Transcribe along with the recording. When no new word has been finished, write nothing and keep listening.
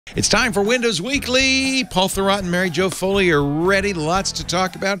It's time for Windows Weekly. Paul Thurrott and Mary Jo Foley are ready. Lots to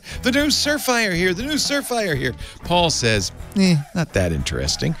talk about. The new Surfi are here. The new Surfi are here. Paul says, not that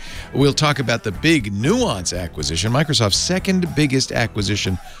interesting. We'll talk about the big Nuance acquisition, Microsoft's second biggest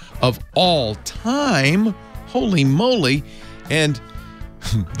acquisition of all time. Holy moly. And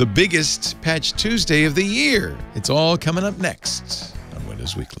the biggest Patch Tuesday of the year. It's all coming up next on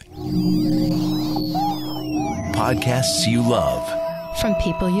Windows Weekly. Podcasts you love. From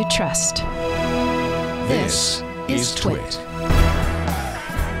people you trust. This is Twit.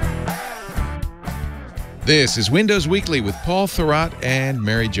 This is Windows Weekly with Paul Thurrott and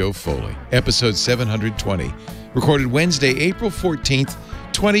Mary Jo Foley. Episode 720. Recorded Wednesday, April 14th,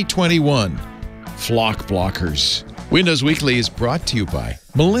 2021. FLoC Blockers. Windows Weekly is brought to you by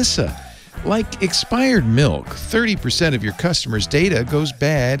Melissa. Like expired milk, 30% of your customers' data goes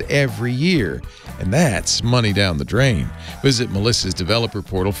bad every year. And that's money down the drain. Visit Melissa's developer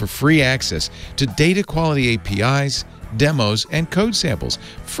portal for free access to data quality APIs, demos, and code samples.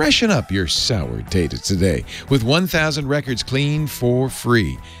 Freshen up your sour data today with 1,000 records clean for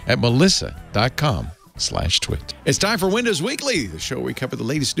free at melissa.com/twit. It's time for Windows Weekly, the show where we cover the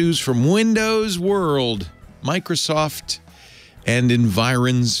latest news from Windows world, Microsoft, and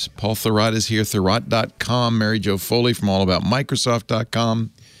environs. Paul Thurrott is here, Thurrott.com. Mary Jo Foley from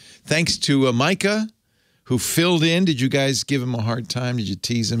allaboutmicrosoft.com. Thanks to Micah, who filled in. Did you guys give him a hard time? Did you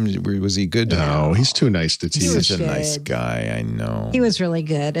tease him? Was he good? No, he's too nice to tease. He's such a nice guy, I know. He was really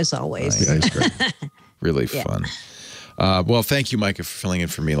good, as always. Yeah, he's great. Really fun. Well, thank you, Micah, for filling in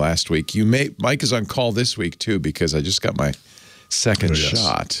for me last week. Mike is on call this week, too, because I just got my second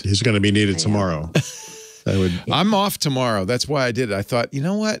shot. He's going to be needed tomorrow. I'm off tomorrow. That's why I did it. I thought, you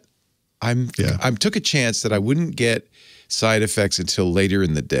know what? I took a chance that I wouldn't get side effects until later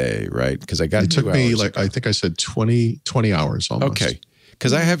in the day, right? Because I got 2 hours. It took me, I think I said 20 hours almost. Okay.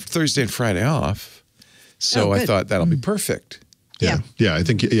 Because I have Thursday and Friday off. So I thought that'll be perfect. Yeah. I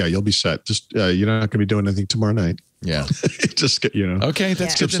think, you'll be set. Just, you're not going to be doing anything tomorrow night. Yeah. Just get, Okay,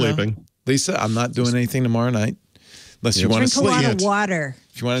 that's good to sleeping. know. Lisa, I'm not doing anything tomorrow night. Unless you want to Drink sleep. a lot of water.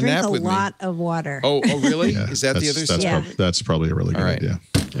 If you want to nap with me. Drink a lot of water. Oh, really? Is that the other stuff? That's probably a really good idea.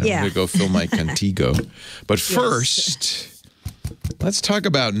 I'm going to go fill my Contigo. But first, let's talk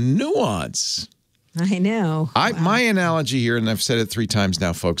about Nuance. I know. My analogy here, and I've said it 3 times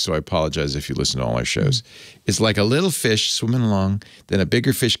now, folks, so I apologize if you listen to all our shows, is like a little fish swimming along, then a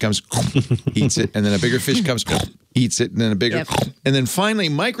bigger fish comes, eats it, and then a bigger fish comes, eats it, and then a bigger, and then finally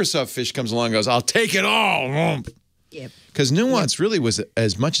Microsoft fish comes along and goes, I'll take it all. Because Nuance really was,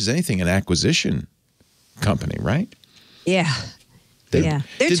 as much as anything, an acquisition company, right? Yeah. They're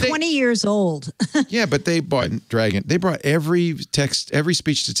 20 years old. Yeah, but they bought Dragon. They brought every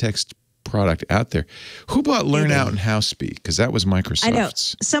speech-to-text product out there. Who bought LearnOut and HowSpeed? Because that was Microsoft's. I know.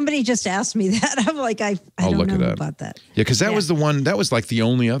 Somebody just asked me that. I'm like, I don't know about that. Yeah, because that was the one, that was like the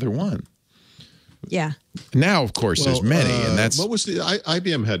only other one. Yeah. Now, of course, there's many, and that's... What was the...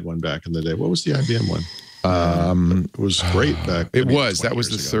 IBM had one back in the day. What was the IBM one? It was great back... That was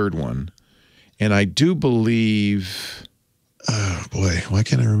the third one. And I do believe... Oh, boy. Why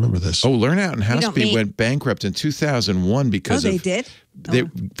can't I remember this? Oh, LearnOut and HowSpeed went bankrupt in 2001 because they did?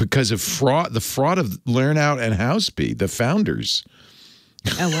 Because of fraud, the fraud of LearnOut and HowSpeed, the founders.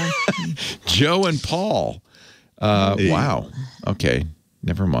 Oh, wow. Joe and Paul. Wow. Okay.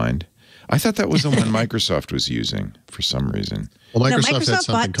 Never mind. I thought that was the one Microsoft was using for some reason. Well, Microsoft had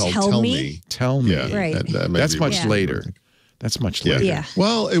something called Tell Me. Tell Me. Yeah, right. That's much later. That's much later. Yeah.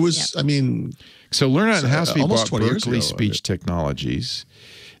 Well, it was, I mean... So LearnOut and HowSpeed bought 20 years Berkeley ago, Speech Technologies.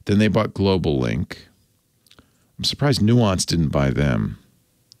 Then they bought Global Link. I'm surprised Nuance didn't buy them.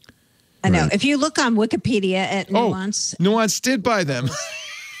 I know. If you look on Wikipedia at Nuance... Nuance did buy them.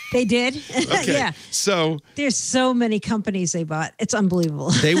 They did? Okay. Yeah. So... There's so many companies they bought. It's unbelievable.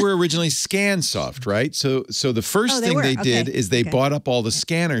 They were originally ScanSoft, right? So the first thing they did is they bought up all the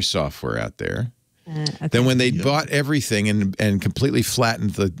scanner software out there. Then when they bought everything and completely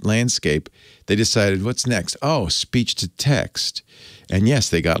flattened the landscape, they decided, what's next? Oh, speech to text. And yes,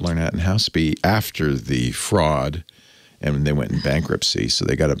 they got LearnOut and HowSpeed after the fraud, and they went in bankruptcy. So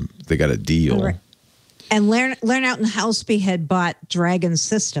they got a deal. Right. And LearnOut and HowSpeed had bought Dragon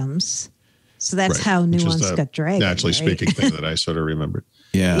Systems. So that's how Nuance got Dragon. Naturally speaking thing that I sort of remembered.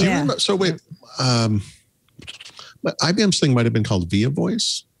 Yeah. Do you remember? So wait, IBM's thing might have been called Via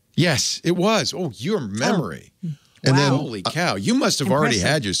Voice. Yes, it was. Oh, your memory. Oh. And then, holy cow. You must have already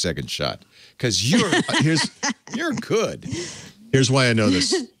had your second shot because you're good. Here's why I know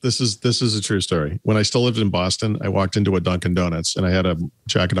this. This is a true story. When I still lived in Boston, I walked into a Dunkin' Donuts and I had a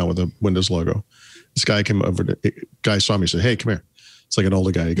jacket on with a Windows logo. This guy came over. Guy saw me and said, "Hey, come here." It's like an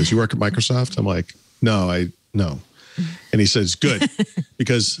older guy. He goes, "You work at Microsoft?" I'm like, "No, no." And he says, "Good,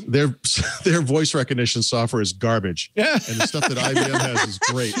 because their voice recognition software is garbage. Yeah. And the stuff that IBM has is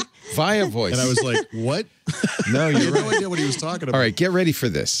great." Via voice. And I was like, "What?" No, I you're had no right. idea what he was talking about. All right, get ready for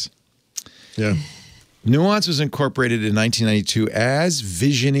this. Yeah. Nuance was incorporated in 1992 as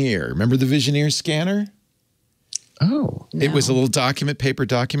Visioneer. Remember the Visioneer scanner? Oh. It was a little paper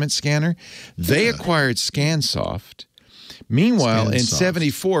document scanner. They acquired ScanSoft. Meanwhile, in ScanSoft.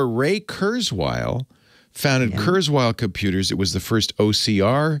 74, Ray Kurzweil founded Kurzweil Computers. It was the first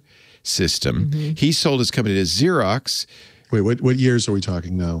OCR system. He sold his company to Xerox. Wait, what years are we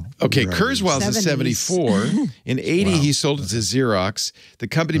talking now? Okay, Right. Kurzweil's in 70s. 74. In 80, he sold it to Xerox. The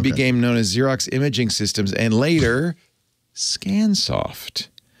company became known as Xerox Imaging Systems, and later, ScanSoft.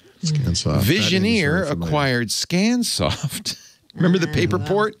 ScanSoft. Visioneer acquired ScanSoft. Remember the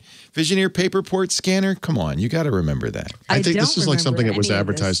Paperport? Visioneer Paperport scanner? Come on, you got to remember that. I think this don't is like something that was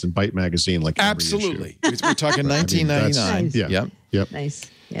remember any of advertised in Byte magazine, like every issue. Absolutely. We're talking I mean, that's- 1999. Yeah. Yep. Nice.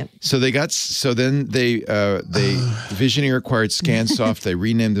 Yep. So then they Visioneer acquired ScanSoft. They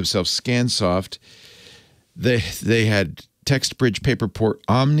renamed themselves ScanSoft. They had TextBridge Paperport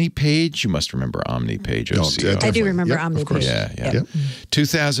OmniPage. You must remember OmniPage. Oh, OCR. yeah, I do definitely. remember Yep, of course. OmniPage. Yeah. Yep.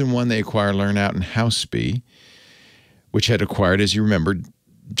 2001, they acquired Learnout and Houseby, which had acquired, as you remember,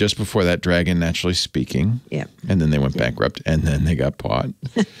 just before that, Dragon Naturally Speaking. Yep. And then they went bankrupt, and then they got bought.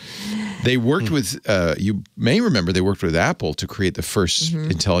 They worked with, you may remember, they worked with Apple to create the first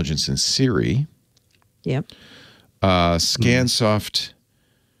intelligence in Siri. Yep. ScanSoft.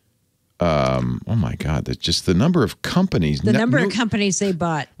 Oh my God! That's just the number of companies. The number of companies they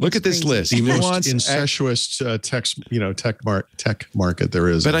bought. Look is at this crazy. list. The Nuance, most incestuous tech market there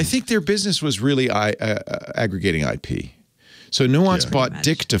is. But I think their business was really aggregating IP. So Nuance bought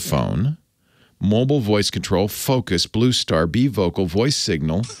Dictaphone, Mobile Voice Control, Focus, Blue Star, Be Vocal, Voice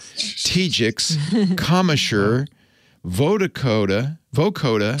Signal, Tegix, Commissure, Vocoder,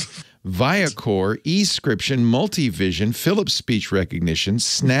 Viacore, eScription, Multivision, Philips Speech Recognition,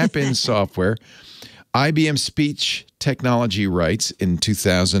 Snap-in Software, IBM Speech Technology Rights in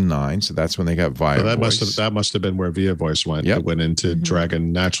 2009. So that's when they got Via So that must have been where Via Voice went. Yep. It went into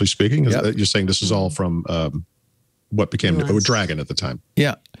Dragon Naturally Speaking. You're saying this is all from what became Dragon at the time.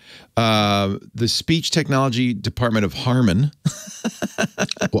 Yeah. The Speech Technology Department of Harman.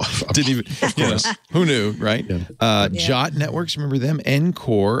 Well, Didn't even, who knew, right? Yeah. Jot Networks, remember them?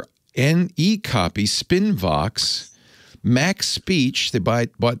 Encore, eCopy, Spinvox, Mac Speech, they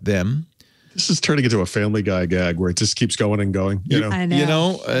bought them. This is turning into a Family Guy gag where it just keeps going and going. You know, I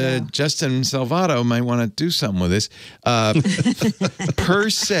know. Justin Salvato might want to do something with this. Per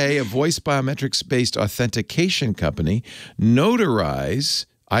se, a voice biometrics-based authentication company, Notarize,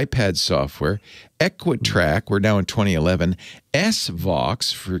 iPad software, Equitrack, we're now in 2011,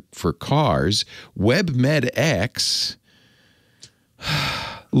 SVox for cars, WebMedX,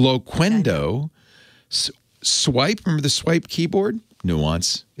 Loquendo, Swipe, remember the Swipe keyboard?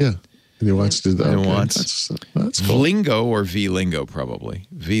 Nuance. yeah. Nuance did that. Nuance. Okay. That's cool. Vlingo or Vlingo, probably.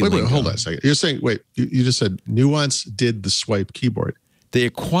 Vlingo. Wait, hold on a second. You're saying, you just said Nuance did the Swipe keyboard. They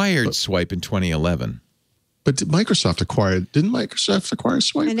acquired Swipe in 2011. But didn't Microsoft acquire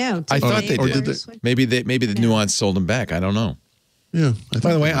Swipe? I know. I thought they or did. did they? Maybe the Nuance sold them back. I don't know. Yeah.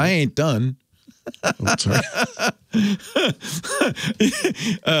 By the way, I ain't done. Oh, sorry.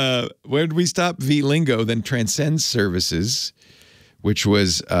 Where did we stop? Vlingo, then Transcend Services, which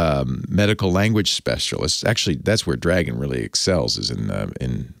was medical language specialists. Actually, that's where Dragon really excels, is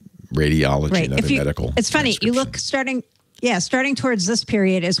in radiology and other medical. It's funny. You look starting towards this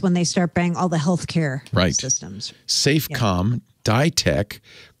period is when they start buying all the healthcare systems. Safecom, Ditech,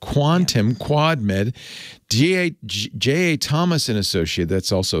 Quantum, QuadMed, J.A. Thomas and Associated,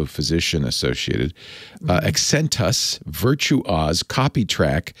 that's also physician associated, Accentus, Virtuoz,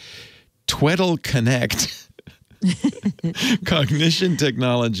 CopyTrack, Tweddle Connect, Cognition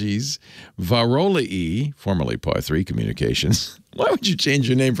Technologies, Varola-E, formerly Par 3 Communications. Why would you change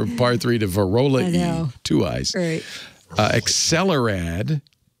your name from Par 3 to Varola-E? Two eyes. Right. Accelerad,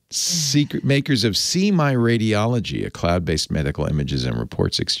 makers of See My Radiology, a cloud-based medical images and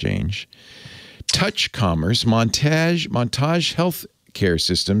reports exchange. Touch Commerce, Montage Health Care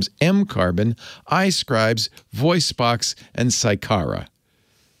Systems, M-Carbon, iScribes, VoiceBox, and Psycara.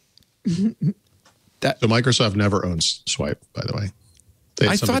 So Microsoft never owns Swipe, by the way.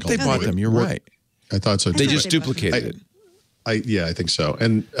 I thought they bought them. You're right. I thought so. They just duplicated it. Yeah, I think so.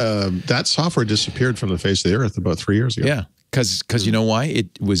 And that software disappeared from the face of the earth about 3 years ago. Yeah, because you know why?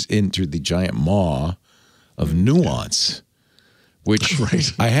 It was into the giant maw of Nuance. which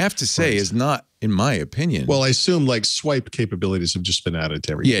I have to say is not, in my opinion. Well, I assume like swipe capabilities have just been added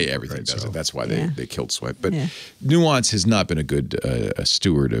to everything. Yeah, everything does it. That's why they killed swipe. But Nuance has not been a good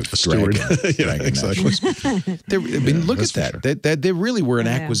steward of Dragon. Exactly. Look at that. They really were an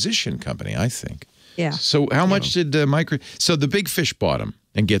acquisition company, I think. Yeah. So how much did So the big fish bought them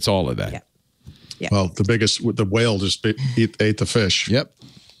and gets all of that. Yeah. Well, the whale just ate the fish. Yep.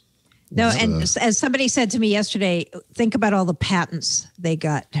 No, and as somebody said to me yesterday, think about all the patents they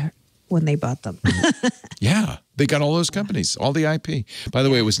got when they bought them. Yeah, they got all those companies, all the IP. By the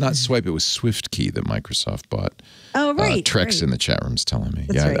way, it was not Swipe, it was SwiftKey that Microsoft bought. Oh, right. Trex in the chat room's telling me.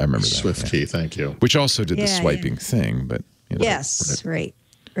 That's I right. remember that. SwiftKey, thank you. Which also did the swiping thing, but yes, right.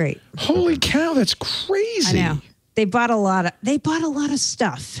 Holy cow, that's crazy. I know. They bought a lot of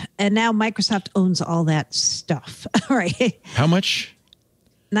stuff, and now Microsoft owns all that stuff. Right? How much?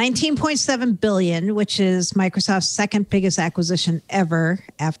 $19.7 billion, which is Microsoft's second biggest acquisition ever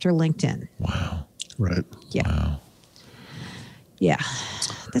after LinkedIn. Wow. Right. Yeah. Wow. Yeah.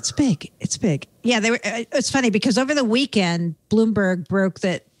 That's big. It's big. Yeah, it's funny because over the weekend, Bloomberg broke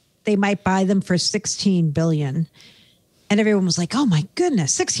that they might buy them for $16 billion. And everyone was like, "Oh my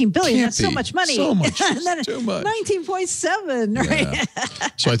goodness, $16 billion! That's so much money! So much, too much." 19.7, right? Yeah.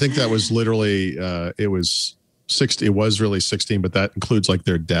 So I think that was literally it was 60. It was really 16, but that includes like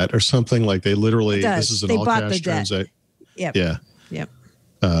their debt or something. Like they literally, this is an all cash transaction. Yep. Yeah. Yep.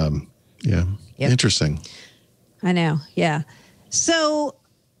 Yeah. Yep. Interesting. I know. Yeah. So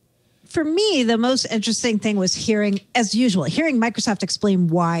for me, the most interesting thing was hearing Microsoft explain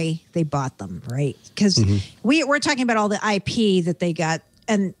why they bought them, right? Because we're talking about all the IP that they got,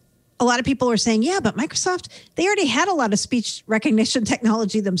 and a lot of people were saying, yeah, but Microsoft, they already had a lot of speech recognition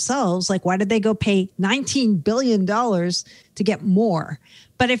technology themselves. Like, why did they go pay $19 billion to get more?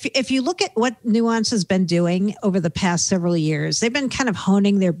 But if you look at what Nuance has been doing over the past several years, they've been kind of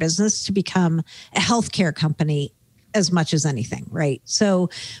honing their business to become a healthcare company as much as anything, right? So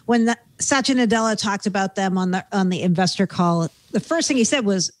when Satya Nadella talked about them on the investor call, the first thing he said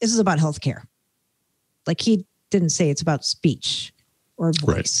was, "This is about healthcare." Like he didn't say it's about speech or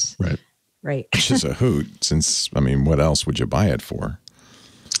voice, right? Which is a hoot. Since what else would you buy it for?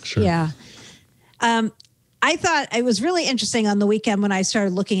 Sure. Yeah. I thought it was really interesting on the weekend when I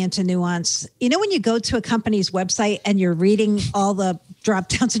started looking into Nuance. You know, when you go to a company's website and you're reading all the drop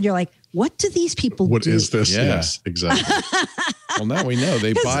downs and you're like, what do these people do? What is this? Yeah. Yes, exactly. Well, now we know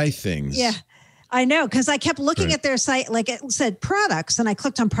they buy things. Yeah. I know, because I kept looking at their site, like it said products, and I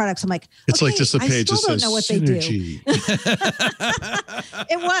clicked on products. I'm like, it's like just a page that says know what synergy. They do.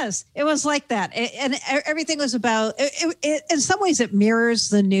 It was like that, and everything was about. In some ways, it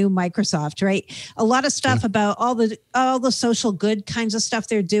mirrors the new Microsoft, right? A lot of stuff about all the social good kinds of stuff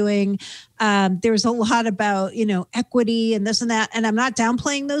they're doing. There was a lot about equity and this and that, and I'm not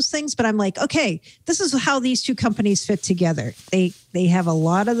downplaying those things, but I'm like, okay, this is how these two companies fit together. They have a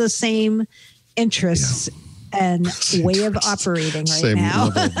lot of the same interests and way of operating right now.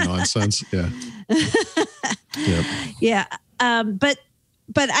 Same level of nonsense. Yeah. Yeah.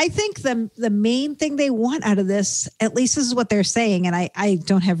 But I think the main thing they want out of this, at least this is what they're saying, and I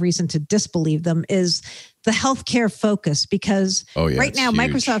don't have reason to disbelieve them, is the healthcare focus, because right now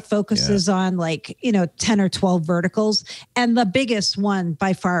Microsoft focuses on 10 or 12 verticals, and the biggest one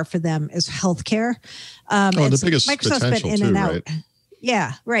by far for them is healthcare. The biggest Microsoft's potential been in and out. Right?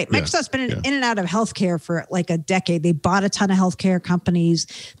 Yeah, right. Microsoft's been in and out of healthcare for like a decade. They bought a ton of healthcare companies,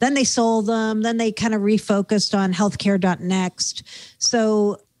 then they sold them, then they kind of refocused on healthcare.next.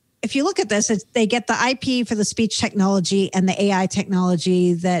 So if you look at this, they get the IP for the speech technology and the AI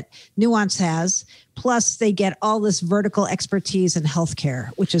technology that Nuance has, plus they get all this vertical expertise in healthcare,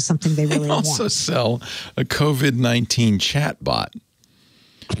 which is something they really want. They also sell a COVID-19 chatbot.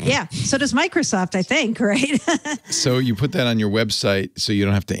 Yeah, so does Microsoft, I think, right? So you put that on your website so you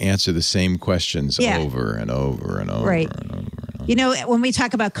don't have to answer the same questions over and over and over and over and over. When we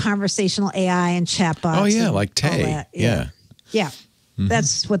talk about conversational AI and chatbots. Oh, yeah, like Tay. Yeah. Mm-hmm.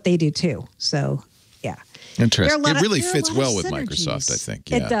 That's what they do, too. So, yeah. Interesting. It really fits well with Microsoft, I think.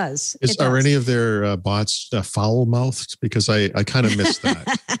 Yeah. It does. Are any of their bots foul-mouthed? Because I kind of missed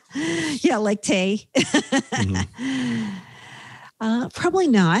that. Yeah, like Tay. Mm-hmm. Probably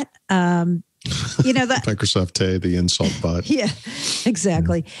not. Microsoft Tay, the insult bot. Yeah,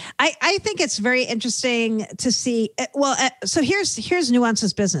 exactly. Yeah. I think it's very interesting to see. So here's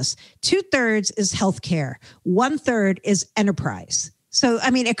Nuance's business. 2/3 is healthcare. 1/3 is enterprise. So,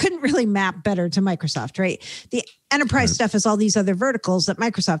 it couldn't really map better to Microsoft, right? The enterprise stuff is all these other verticals that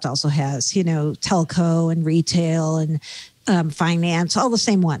Microsoft also has, telco and retail and finance, all the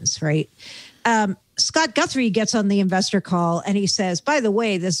same ones, right? Scott Guthrie gets on the investor call and he says, by the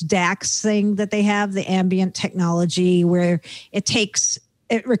way, this DAX thing that they have, the ambient technology where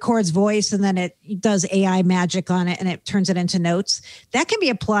it records voice and then it does AI magic on it and it turns it into notes. That can be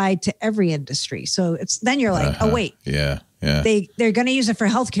applied to every industry. So then you're like, oh, wait. Yeah. They're going to use it for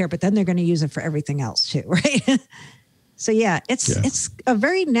healthcare, but then they're going to use it for everything else too, right? So it's a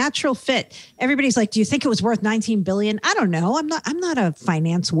very natural fit. Everybody's like, do you think it was worth 19 billion? I don't know. I'm not a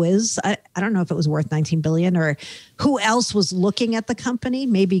finance whiz. I don't know if it was worth 19 billion or who else was looking at the company.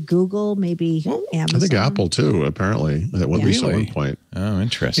 Maybe Google, maybe Amazon. I think Apple too, apparently, at least at one point. Oh,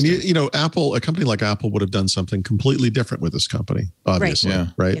 interesting. And a company like Apple would have done something completely different with this company, obviously,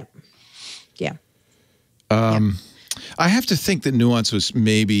 right? Yeah. I have to think that Nuance was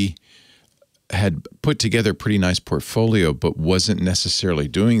maybe had put together a pretty nice portfolio, but wasn't necessarily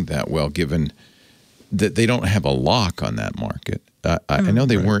doing that well, given that they don't have a lock on that market. I know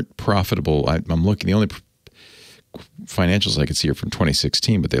they weren't profitable. I'm looking, the only financials I could see are from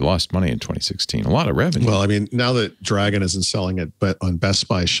 2016, but they lost money in 2016. A lot of revenue. Well, I mean, now that Dragon isn't selling it but on Best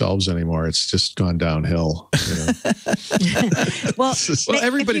Buy shelves anymore, it's just gone downhill. Well,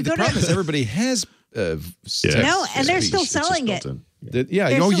 everybody, the problem is everybody has and they're still selling it. A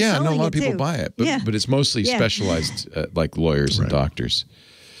lot of people buy it, but it's mostly specialized, like lawyers and doctors.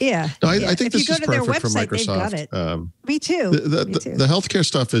 Yeah, no, I think if this is perfect for Microsoft. They've got it. Me too. The healthcare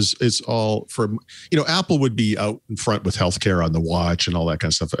stuff is all from, Apple would be out in front with healthcare on the watch and all that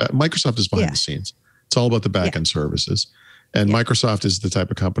kind of stuff. Microsoft is behind the scenes. It's all about the back end services. And Microsoft is the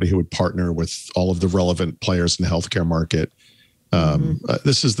type of company who would partner with all of the relevant players in the healthcare market.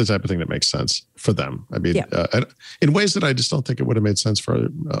 This is the type of thing that makes sense for them. I mean, in ways that I just don't think it would have made sense for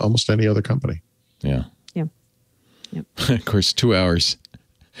almost any other company. Yeah. Of course, 2 hours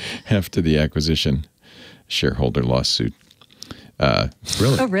after the acquisition, shareholder lawsuit.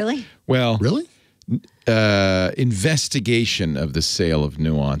 Really? Oh, really? Well, really? Investigation of the sale of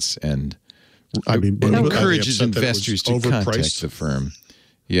Nuance and encourages investors to contact the firm.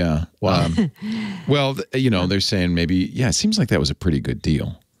 Yeah. Wow. Well, they're saying maybe, it seems like that was a pretty good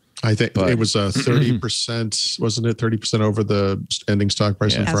deal. I think it was 30%, wasn't it? 30% over the ending stock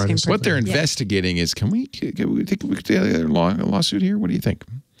price on Friday. What they're investigating is, can we think we could do a lawsuit here? What do you think?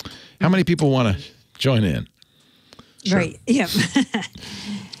 How many people want to join in? Sure. Right. Yeah.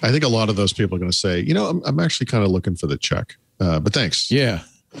 I think a lot of those people are going to say, I'm actually kind of looking for the check, but thanks. Yeah.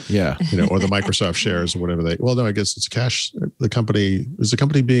 Yeah. Or the Microsoft shares or whatever no, I guess it's cash. Is the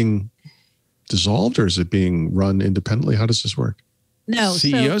company being dissolved or is it being run independently? How does this work? No.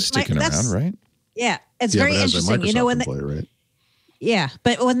 CEO's sticking around, right? Yeah. It's very interesting. Right? Yeah.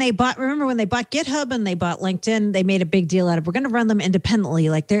 But when they bought GitHub and they bought LinkedIn, they made a big deal out of, we're going to run them independently.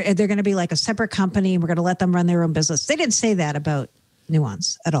 Like they're going to be like a separate company and we're going to let them run their own business. They didn't say that about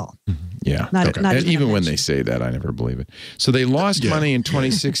Nuance at all. Yeah. Not even when they say that, I never believe it. So they lost money in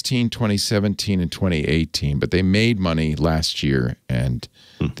 2016, 2017, and 2018, but they made money last year and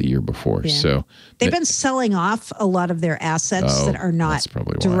the year before. Yeah. So they've been selling off a lot of their assets that are not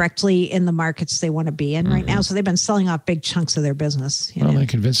directly in the markets they want to be in right now. So they've been selling off big chunks of their business. They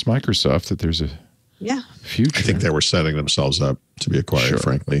convinced Microsoft that there's a future. I think they were setting themselves up to be acquired,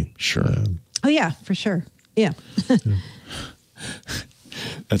 frankly. Sure. Oh, yeah, for sure. Yeah.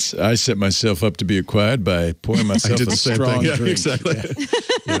 I set myself up to be acquired by pouring myself a strong drink. Exactly.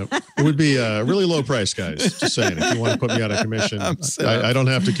 It would be a really low price, guys. Just saying, if you want to put me out of commission, I don't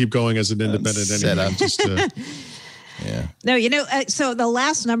have to keep going as an independent anymore. No, so the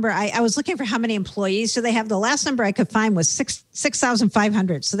last number, I was looking for how many employees do they have. The last number I could find was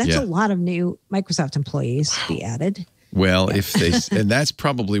 6,500. So that's a lot of new Microsoft employees to be added. Well, if they, and that's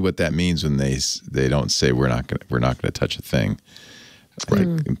probably what that means when they don't say we're not going to touch a thing. Right.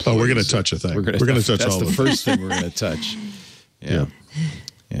 Oh, we're going to touch a thing. We're going to touch all of them. That's the first thing we're going to touch. Yeah.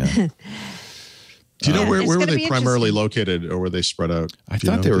 Do you know where were they primarily located, or were they spread out? I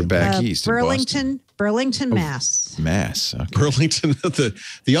thought they were back east. Burlington, Mass. Mass. Okay. Burlington,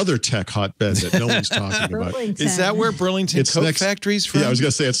 the other tech hotbed that no one's talking about. Is that where Burlington Coat Factory's from? Yeah, I was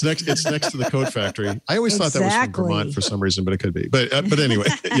going to say it's next to the Coat Factory. I always thought that was from Vermont for some reason, but it could be. But anyway,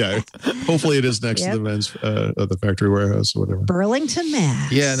 hopefully it is next to the men's the factory warehouse or whatever. Burlington,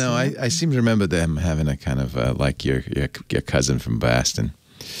 Mass. Yeah, no, I seem to remember them having a kind of like your cousin from Boston.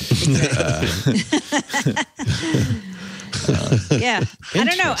 I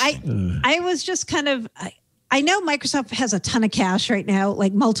don't know. I was just kind of, I know Microsoft has a ton of cash right now,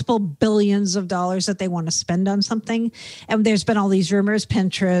 like multiple billions of dollars that they want to spend on something. And there's been all these rumors,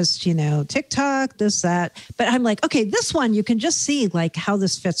 Pinterest, TikTok, this, that. But I'm like, okay, this one, you can just see like how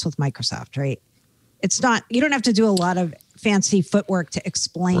this fits with Microsoft, right? It's not, you don't have to do a lot of fancy footwork to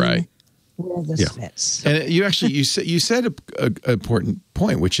explain where this fits. And you actually you said a important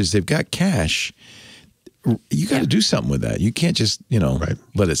point, which is they've got cash. You got to do something with that. You can't just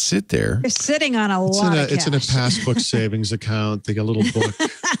let it sit there. You're sitting on a lot of cash. It's in a passbook savings account. They got a little book.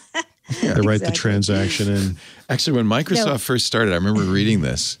 They write the transaction in. Actually, when Microsoft first started, I remember reading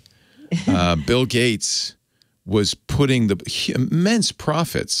this. Bill Gates was putting the immense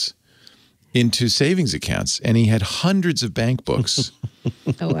profits into savings accounts, and he had hundreds of bank books.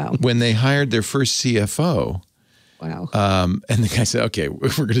 Oh, wow. When they hired their first CFO. Wow. And the guy said, okay, we're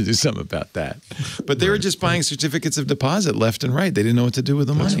going to do something about that. But they were just buying certificates of deposit left and right. They didn't know what to do with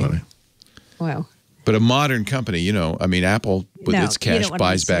the money. Funny. Wow. But a modern company, Apple with its cash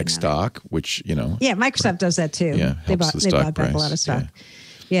buys back stock, which, Yeah, Microsoft does that too. Yeah, they bought back a lot of stock.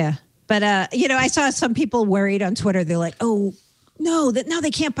 Yeah. But, I saw some people worried on Twitter. They're like, oh, no, now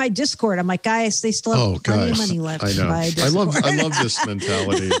they can't buy Discord. I'm like, guys, they still have plenty of money left to buy Discord. I love this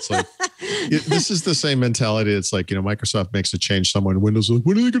mentality. It's like, this is the same mentality. It's like, Microsoft makes a change somewhere in Windows. Like,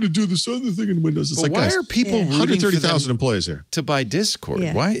 when are they going to do this other thing in Windows? It's like, why are people 130,000 employees here to buy Discord?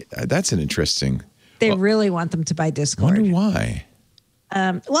 Yeah. Why? That's an interesting. They really want them to buy Discord. Wonder why.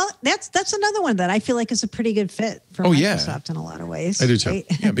 Well, that's another one that I feel like is a pretty good fit for Microsoft in a lot of ways. I do too. Right?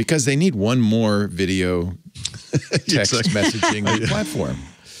 Yeah, because they need one more video text messaging platform.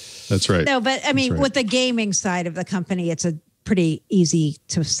 That's right. No, but I mean, with the gaming side of the company, it's a pretty easy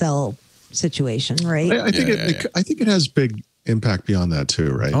to sell situation, right? I think it has big impact beyond that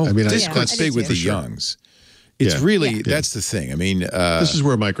too, right? Oh, I mean, Discord's big with the youngs. It's really that's the thing. I mean, this is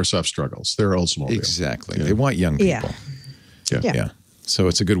where Microsoft struggles. They're Oldsmobile. Exactly. Yeah. They want young people. Yeah. So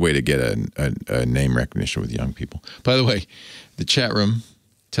it's a good way to get a name recognition with young people. By the way, the chat room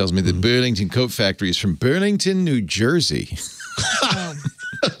tells me that Burlington Coat Factory is from Burlington, New Jersey.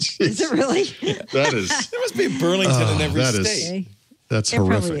 Is it really? That is. There must be a Burlington in every state. That's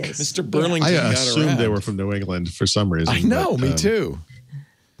horrific. Mr. Burlington I assumed they were from New England for some reason. I know, me too.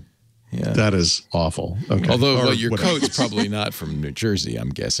 Yeah. That is awful. Okay. Although your coat's probably not from New Jersey. I'm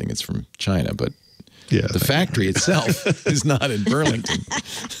guessing it's from China, but the factory itself is not in Burlington.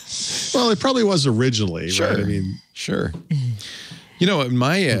 Well, it probably was originally, right? I mean, sure.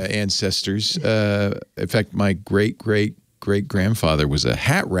 My ancestors, in fact, my great-great-great-grandfather was a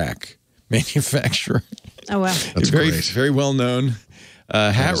hat rack manufacturer. Oh, wow. That's very, great. very well-known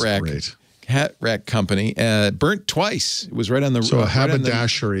hat rack company. Burnt twice. It was right on the. So a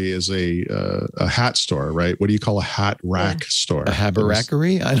haberdashery is a hat store, right? What do you call a hat rack store? A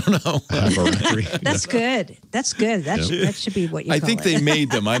haberackery? I don't know. Haberackery. That's good. That's good. That should be what you call it. I think they made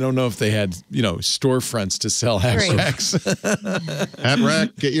them. I don't know if they had, storefronts to sell hat racks. Hat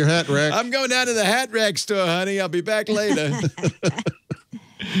rack, get your hat rack. I'm going down to the hat rack store, honey. I'll be back later.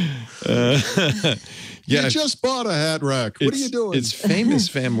 You just bought a hat rack. What are you doing? It's famous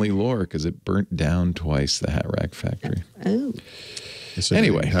family lore because it burnt down twice, the hat rack factory. Oh.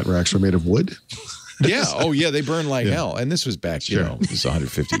 Anyway. Hat racks were made of wood? Yeah. Oh, yeah. They burned like hell. And this was back, it was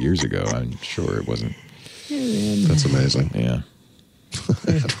 150 years ago. I'm sure it wasn't. That's amazing. Yeah.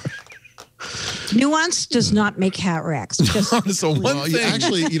 Nuance does not make hat racks.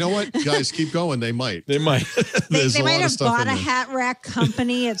 Actually, you know what? Guys, keep going. They might. They might. They might have bought a hat rack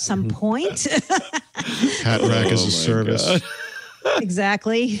company at some point. Hat rack is a service. God.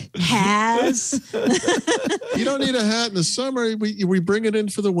 Exactly. Has. You don't need a hat in the summer. We bring it in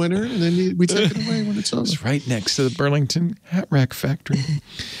for the winter, and then we take it away when it's over. It's right next to the Burlington hat rack factory.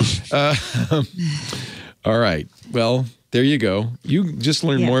 All right. Well, there you go. You just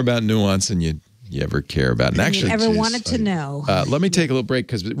learned more about Nuance than you ever care about. And actually, ever wanted to know. Let me take a little break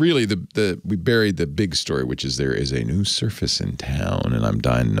because really we buried the big story, which is there is a new Surface in town, and I'm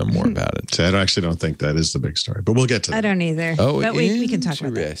dying to know more about it. So I actually don't think that is the big story, but we'll get to that. I don't either. Oh, but we can talk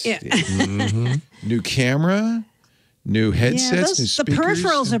about that. Yeah. New camera, new headsets, new speakers. The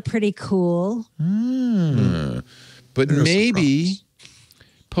peripherals are pretty cool. But maybe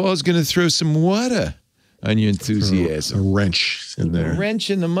Paul's going to throw some water on your enthusiasm. A wrench in there. A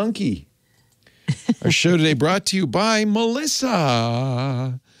wrench in the monkey. Our show today brought to you by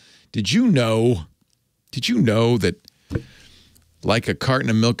Melissa. Did you know that like a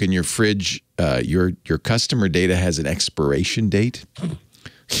carton of milk in your fridge, your customer data has an expiration date?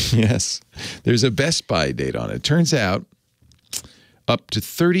 Yes. There's a Best By date on it. Turns out up to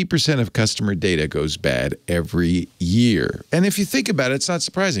 30% of customer data goes bad every year. And if you think about it, it's not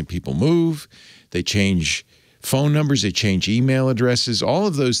surprising. People move, they change phone numbers, they change email addresses, all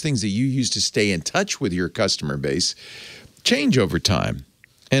of those things that you use to stay in touch with your customer base change over time.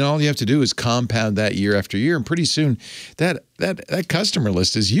 And all you have to do is compound that year after year, and pretty soon that customer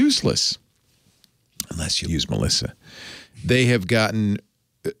list is useless unless you use Melissa. They have gotten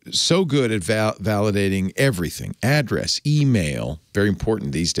so good at validating everything. Address, email, very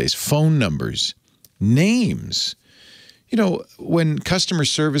important these days, phone numbers, names. You know, when customer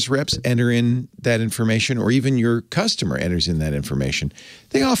service reps enter in that information, or even your customer enters in that information,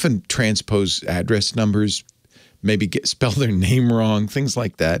 they often transpose address numbers, maybe spell their name wrong, things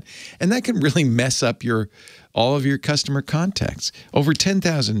like that. And that can really mess up all of your customer contacts. Over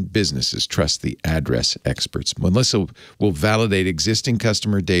 10,000 businesses trust the address experts. Melissa will validate existing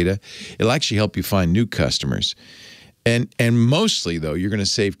customer data. It'll actually help you find new customers. And mostly, though, you're going to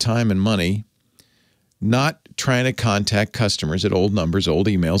save time and money not trying to contact customers at old numbers, old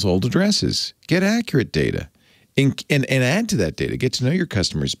emails, old addresses. Get accurate data and add to that data. Get to know your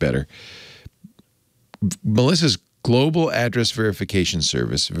customers better. Melissa's global address verification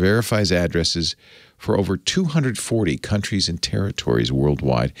service verifies addresses for over 240 countries and territories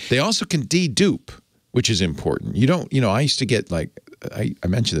worldwide. They also can dedupe, which is important. I used to get, like, I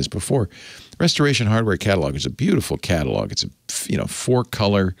mentioned this before, Restoration Hardware Catalog is a beautiful catalog. It's a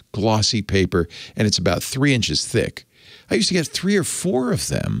 4-color glossy paper, and it's about 3 inches thick. I used to get 3 or 4 of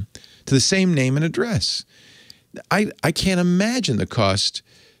them to the same name and address. I can't imagine the cost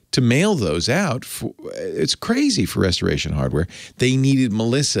to mail those out. It's crazy for Restoration Hardware. They needed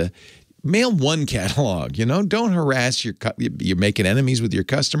Melissa. Mail one catalog, Don't harass you're making enemies with your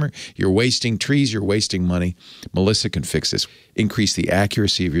customer. You're wasting trees. You're wasting money. Melissa can fix this. Increase the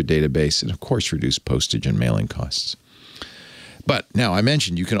accuracy of your database and, of course, reduce postage and mailing costs. But now I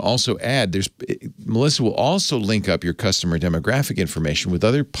mentioned you can also add, Melissa will also link up your customer demographic information with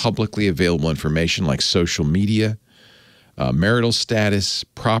other publicly available information like social media, marital status,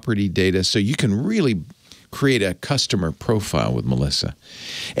 property data. So you can really create a customer profile with Melissa.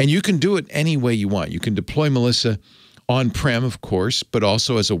 And you can do it any way you want. You can deploy Melissa on-prem, of course, but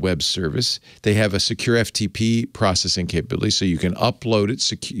also as a web service. They have a secure FTP processing capability, so you can upload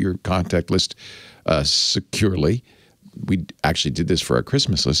it, your contact list securely. We actually did this for our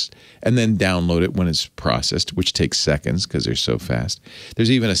Christmas list, and then download it when it's processed, which takes seconds because they're so fast. There's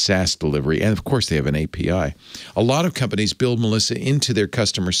even a SaaS delivery, and of course they have an API. A lot of companies build Melissa into their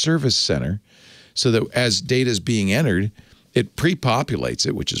customer service center so that as data is being entered, it pre-populates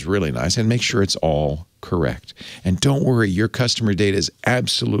it, which is really nice, and make sure it's all correct. And don't worry, your customer data is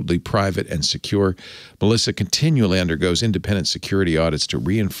absolutely private and secure. Melissa continually undergoes independent security audits to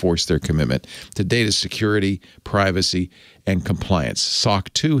reinforce their commitment to data security, privacy, and compliance.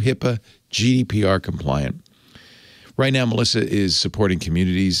 SOC 2, HIPAA, GDPR compliant. Right now, Melissa is supporting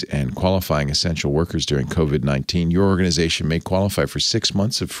communities and qualifying essential workers during COVID-19. Your organization may qualify for 6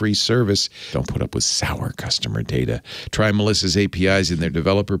 months of free service. Don't put up with sour customer data. Try Melissa's APIs in their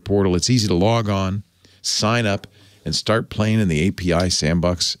developer portal. It's easy to log on, sign up, and start playing in the API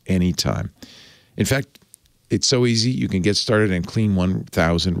sandbox anytime. In fact, it's so easy, you can get started and clean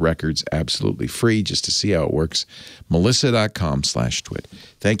 1,000 records absolutely free just to see how it works. Melissa.com/twit.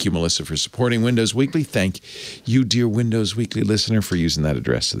 Thank you, Melissa, for supporting Windows Weekly. Thank you, dear Windows Weekly listener, for using that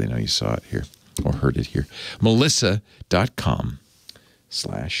address so they know you saw it here or heard it here.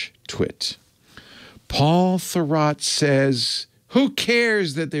 Melissa.com/twit. Paul Thurrott says, who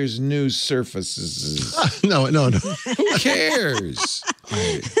cares that there's new surfaces? No. Who cares?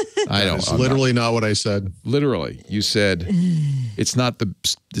 I don't. That's literally not what I said. Literally, you said it's not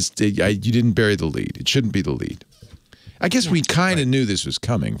you didn't bury the lead. It shouldn't be the lead. I guess we kind of knew this was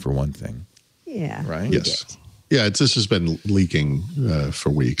coming, for one thing. Yeah. Right. Yes. Yeah. This has been leaking for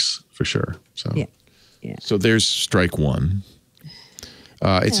weeks, for sure. So. Yeah. So there's strike one.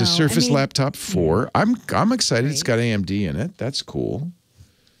 It's a Surface Laptop 4. I'm excited. Right. It's got AMD in it. That's cool.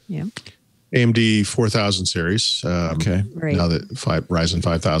 Yeah. AMD 4000 series. Okay. Right. Now that Ryzen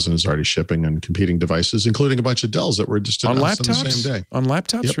 5000 is already shipping on competing devices, including a bunch of Dells that were just on announced laptops? on the same day. On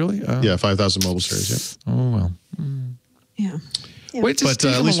laptops, yep. Really? Yeah, 5000 mobile series. Yeah. Oh, well. Yeah. Wait, but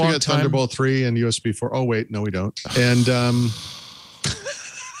at least we got Thunderbolt 3 and USB 4. Oh, wait. No, we don't. And I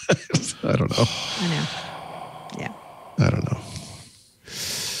don't know. I know. Yeah. I don't know.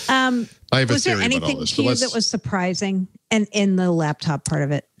 I have a was there theory about all anything this, to you that was surprising and in the laptop part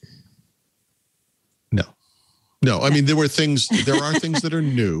of it? No. I mean, there are things that are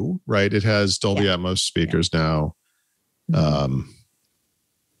new, right? It has Dolby Atmos speakers now.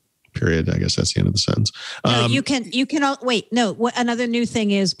 Period. I guess that's the end of the sentence. No, you can wait. No, another new thing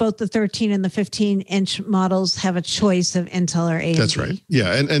is both the 13 and the 15-inch models have a choice of Intel or AMD. That's right.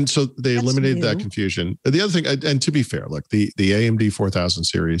 Yeah, and so they eliminated that confusion. The other thing, and to be fair, look, the AMD 4000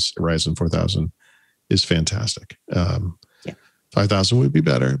 series, Ryzen 4000, is fantastic. 5000 would be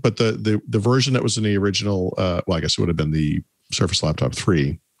better, but the version that was in the original, I guess it would have been the Surface Laptop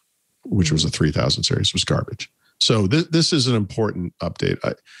 3, which was a 3000 series, was garbage. So this is an important update.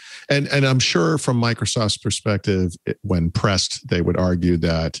 And I'm sure from Microsoft's perspective, when pressed, they would argue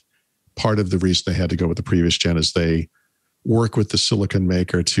that part of the reason they had to go with the previous gen is they work with the silicon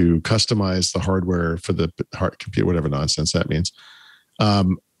maker to customize the hardware for the hard computer, whatever nonsense that means.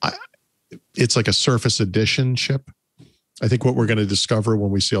 It's like a Surface Edition chip. I think what we're going to discover when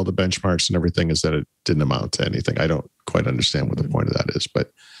we see all the benchmarks and everything is that it didn't amount to anything. I don't quite understand what the point of that is,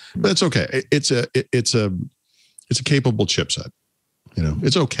 but it's okay. It's a capable chipset.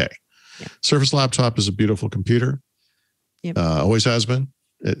 It's okay. Yeah. Surface Laptop is a beautiful computer. Yep. Always has been.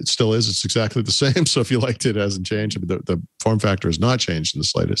 It still is. It's exactly the same. So if you liked it, it hasn't changed. I mean, the form factor has not changed in the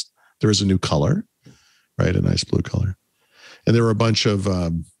slightest. There is a new color, right? A nice blue color. And there were a bunch of,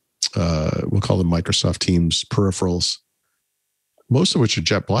 we'll call them Microsoft Teams peripherals, most of which are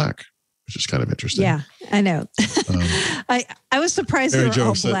jet black, which is kind of interesting. Yeah, I know. I was surprised they were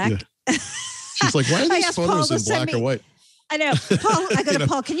all black. Yeah. She's like, why are these photos in black or white? I know. Paul, I go to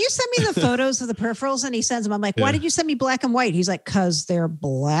Paul, can you send me the photos of the peripherals? And he sends them. I'm like, why did you send me black and white? He's like, because they're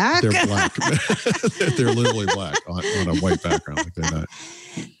black. They're black. They're literally black on a white background. Like they're not.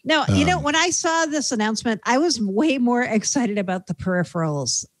 No, when I saw this announcement, I was way more excited about the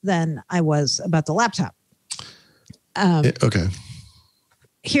peripherals than I was about the laptop. Okay.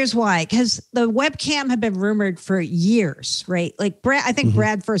 Here's why. Because the webcam had been rumored for years, right? Like I think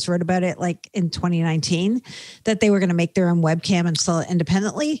Brad first wrote about it like in 2019 that they were going to make their own webcam and sell it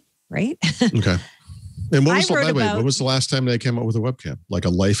independently, right? Okay. And what was the last time they came up with a webcam? Like a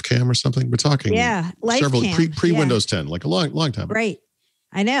Life Cam or something? We're talking several pre-Windows 10, like a long time ago. Right.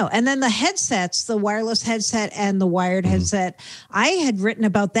 I know. And then the headsets, the wireless headset and the wired headset, I had written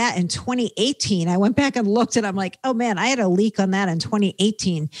about that in 2018. I went back and looked and I'm like, oh man, I had a leak on that in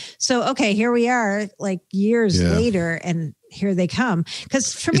 2018. So, okay, here we are like years later and here they come.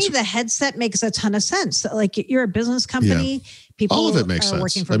 Because for me, the headset makes a ton of sense. Like you're a business company. People all of it makes sense.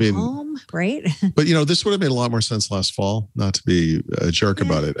 Working from home, right? But this would have made a lot more sense last fall, not to be a jerk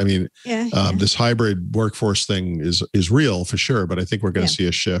about it. I mean, this hybrid workforce thing is real for sure, but I think we're going to see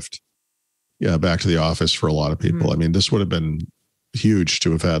a shift back to the office for a lot of people. I mean, this would have been huge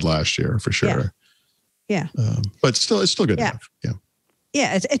to have had last year for sure. Yeah. But still, it's still good enough. Yeah.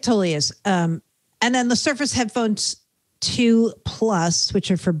 Yeah, it totally is. And then the Surface Headphones 2 Plus,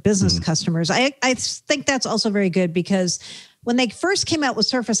 which are for business customers. I think that's also very good because when they first came out with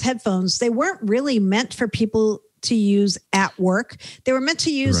Surface headphones, they weren't really meant for people to use at work. They were meant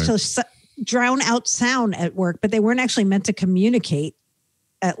to use to drown out sound at work, but they weren't actually meant to communicate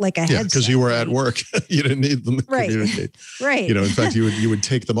at like a headset. Yeah, because you were at work. You didn't need them to communicate. Right. In fact, you would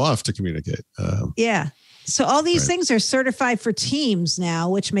take them off to communicate. So all these things are certified for Teams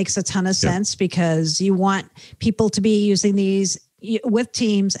now, which makes a ton of sense because you want people to be using these with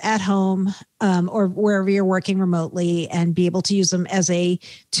Teams at home or wherever you're working remotely and be able to use them as a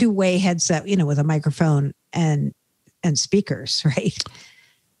two-way headset, with a microphone and speakers, right?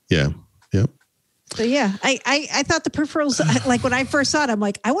 Yeah. Yep. So I thought the peripherals, like when I first saw it, I'm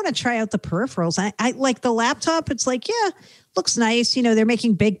like, I want to try out the peripherals. I like the laptop. It's like, looks nice. They're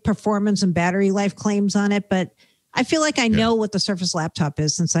making big performance and battery life claims on it, but I feel like I know what the Surface Laptop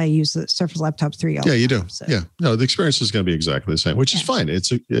is since I use the Surface Laptop 3. Yeah, you do. So. Yeah. No, the experience is going to be exactly the same, which is fine.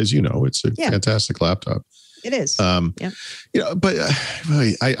 It's as you know, it's a fantastic laptop. It is. But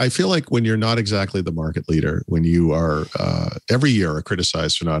I feel like when you're not exactly the market leader, when you are every year are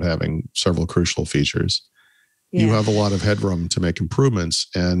criticized for not having several crucial features, you have a lot of headroom to make improvements.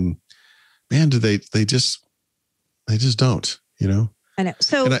 And man, do they just don't, I know.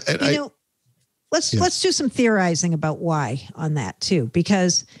 So, let's do some theorizing about why on that too,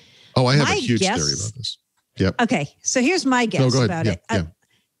 because I have a huge theory about this. Yep. Okay. So here's my guess about it.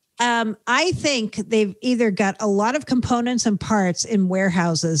 I think they've either got a lot of components and parts in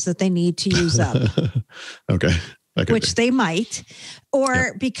warehouses that they need to use up. Okay. Which they might,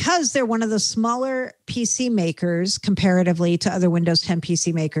 or because they're one of the smaller PC makers comparatively to other Windows 10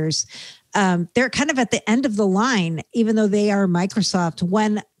 PC makers, they're kind of at the end of the line, even though they are Microsoft,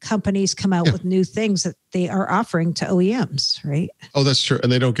 when companies come out with new things that they are offering to OEMs, right? Oh, that's true.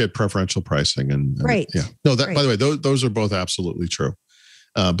 And they don't get preferential pricing. And right. Yeah. No, by the way, those are both absolutely true.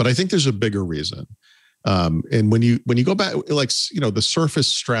 But I think there's a bigger reason. And when you go back, like, the Surface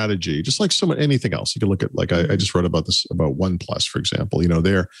strategy, just like anything else, you can look at, like, I just wrote about this, about OnePlus, for example,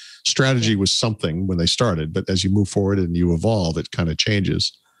 their strategy was something when they started, but as you move forward and you evolve, it kind of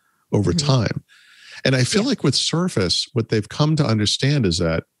changes over time. And I feel like with Surface, what they've come to understand is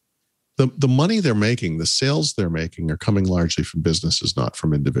that the money they're making, the sales they're making are coming largely from businesses, not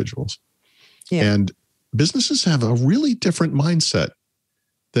from individuals. Yeah. And businesses have a really different mindset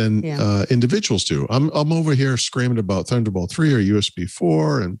than individuals do. I'm over here screaming about Thunderbolt 3 or USB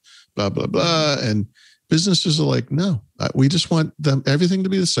 4 and blah, blah, blah. And businesses are like, no, we just want everything to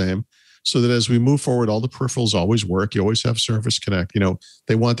be the same so that as we move forward, all the peripherals always work. You always have Surface Connect.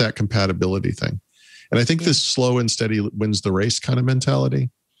 They want that compatibility thing. And I think this slow and steady wins the race kind of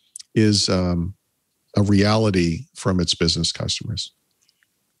mentality is a reality from its business customers.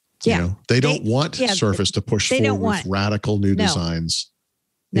 Yeah. They don't want Surface to push forward with radical new designs.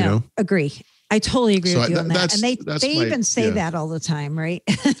 Agree. I totally agree with you on that. And they even say that all the time, right?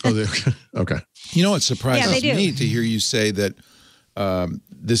 Okay. You know what surprises me to hear you say that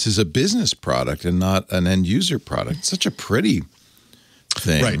this is a business product and not an end user product. It's such a pretty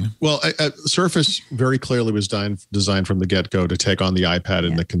thing. Right. Well, Surface very clearly was designed from the get-go to take on the iPad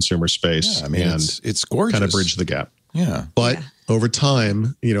in the consumer space. Yeah, I mean, it's gorgeous. Kind of bridge the gap. Yeah. But over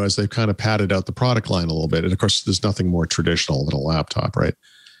time, as they've kind of padded out the product line a little bit, and of course, there's nothing more traditional than a laptop, right?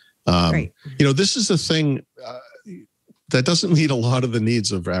 This is a thing that doesn't meet a lot of the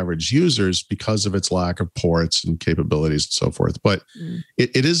needs of average users because of its lack of ports and capabilities and so forth. But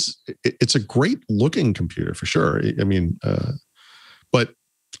it's a great looking computer for sure. I mean, but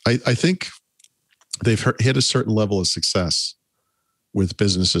I think they've hit a certain level of success with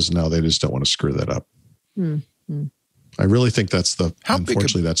businesses now. They just don't want to screw that up. Mm-hmm. I really think that's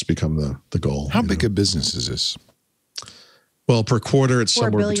unfortunately that's become the goal. How big a business is this? Well, per quarter, it's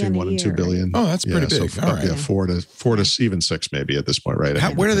somewhere between 1 and 2 billion. Oh, that's pretty big. So, yeah, 4 to even 6 maybe at this point,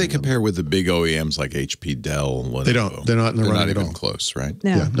 right? Where do they compare with the big OEMs like HP, Dell, Lenovo? They don't. They're not in the running at all. Even close, right?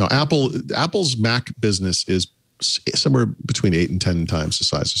 No. Yeah. No. Apple's Mac business is somewhere between 8 and 10 times the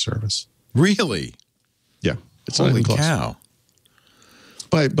size of Surface. Really? Yeah. It's Holy cow.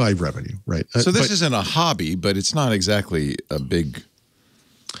 By revenue, right? So this isn't a hobby, but it's not exactly a big.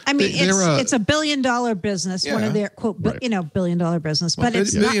 I mean, it's a $1 billion business. One of their quote, $1 billion business, but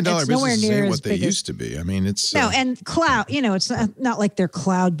it's $1 billion it's nowhere business near ain't as what they big used to be. I mean, it's and cloud. It's not like their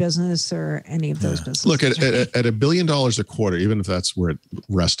cloud business or any of those businesses. Look at $1 billion a quarter, even if that's where it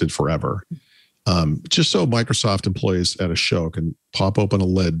rested forever. Just so Microsoft employees at a show can pop open a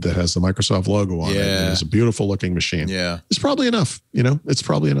lid that has the Microsoft logo on it and it's a beautiful looking machine. Yeah, it's probably enough. It's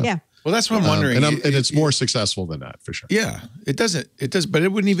probably enough. Yeah. Well, that's what I'm wondering. And it's more successful than that for sure. Yeah, it does, but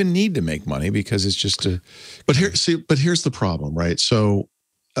it wouldn't even need to make money because it's just a. But here's the problem, right? So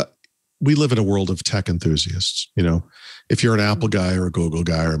we live in a world of tech enthusiasts. If you're an Apple guy or a Google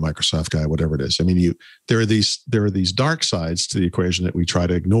guy or a Microsoft guy, whatever it is, I mean, there are these dark sides to the equation that we try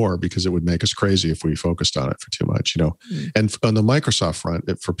to ignore because it would make us crazy if we focused on it for too much. And on the Microsoft front,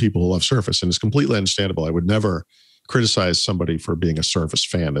 for people who love Surface, and it's completely understandable, I would never criticize somebody for being a Surface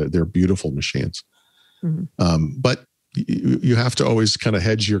fan. They're beautiful machines. Mm-hmm. But you have to always kind of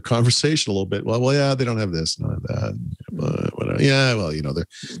hedge your conversation a little bit. Well, yeah, they don't have this, not have that. Whatever. Yeah, well, they're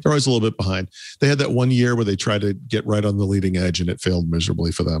always a little bit behind. They had that 1 year where they tried to get right on the leading edge and it failed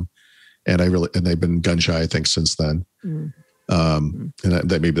miserably for them. And they've been gun shy, I think, since then. Mm-hmm. And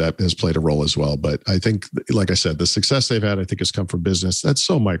that maybe that has played a role as well. But I think, like I said, the success they've had, I think, has come from business. That's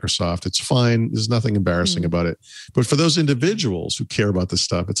so Microsoft. It's fine. There's nothing embarrassing about it. But for those individuals who care about this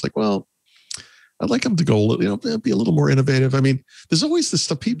stuff, it's like, well, I'd like them to go, be a little more innovative. I mean, there's always this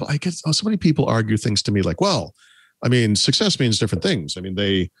stuff. I get so many people argue things to me like, well, I mean, success means different things. I mean,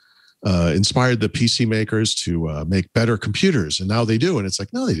 they inspired the PC makers to make better computers, and now they do. And it's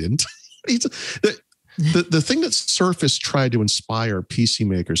like, no, they didn't. The thing that Surface tried to inspire PC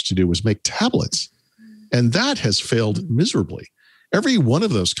makers to do was make tablets, and that has failed miserably. Every one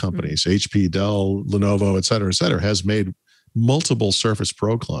of those companies, HP, Dell, Lenovo, et cetera, has made multiple Surface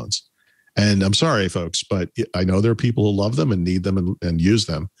Pro clones. And I'm sorry, folks, but I know there are people who love them and need them and use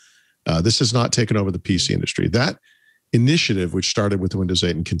them. This has not taken over the PC industry. That initiative, which started with Windows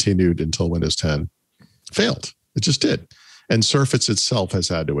 8 and continued until Windows 10, failed. It just did. And Surface itself has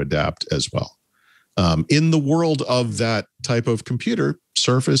had to adapt as well. In the world of that type of computer,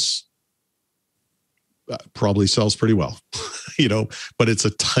 Surface probably sells pretty well, but it's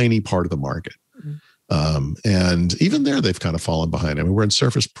a tiny part of the market. And even there, they've kind of fallen behind. I mean, we're in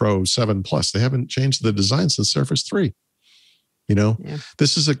Surface Pro 7 Plus. They haven't changed the design since Surface 3.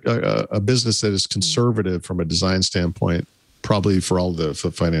 This is a business that is conservative from a design standpoint, probably for all the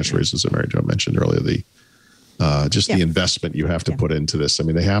financial reasons that Mary Jo mentioned earlier. The investment you have to put into this. I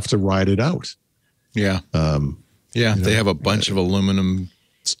mean, they have to ride it out. Yeah. They have a bunch of aluminum,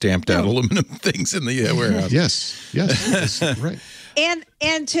 stamped out aluminum things in the warehouse. Yes, right.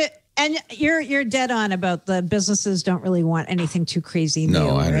 And you're dead on about the businesses don't really want anything too crazy new,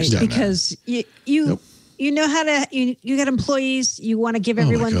 I understand right? Because you you know how to, you got employees, you want to give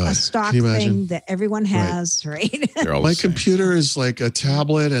everyone a stock thing that everyone has, right? My computer is like a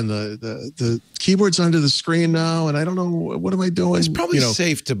tablet and the keyboard's under the screen now. And I don't know, what am I doing? It's probably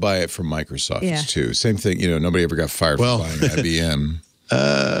safe to buy it from Microsoft too. Same thing, nobody ever got fired for buying IBM.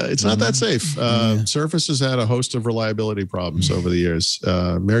 It's not that safe. Surface has had a host of reliability problems over the years.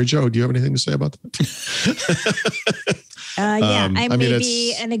 Mary Jo, do you have anything to say about that? I may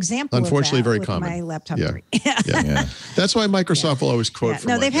be an example. Unfortunately, of that very with common. My laptop 3. That's why Microsoft will always quote.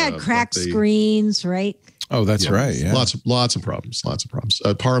 No, they've had cracked screens, right? Oh, that's right. Yeah, lots of problems.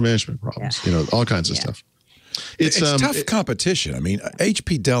 Power management problems. All kinds of stuff. It's tough competition. I mean,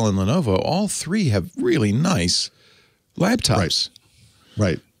 HP, Dell, and Lenovo, all three have really nice laptops.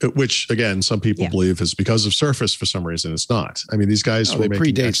 Right. Which, again, some people believe is because of Surface. For some reason, it's not. I mean, these guys were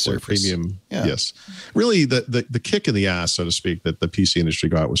making export premium. Yeah. Yes. Really, the kick in the ass, so to speak, that the PC industry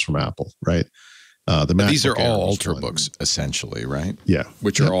got was from Apple, right? These are all Ultrabooks, essentially, right? Yeah.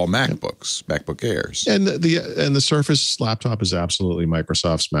 Which are all MacBooks, MacBook Airs. And the Surface laptop is absolutely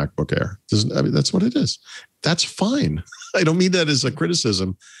Microsoft's MacBook Air. That's what it is. That's fine. I don't mean that as a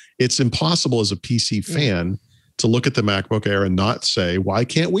criticism. It's impossible as a PC fan to look at the MacBook Air and not say, why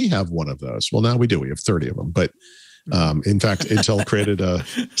can't we have one of those? Well, now we do. We have 30 of them. But in fact, Intel created a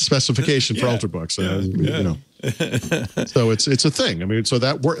specification for Ultrabooks. So it's a thing. I mean, so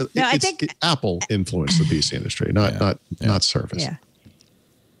that I think Apple influenced the PC industry, not Surface. Yeah.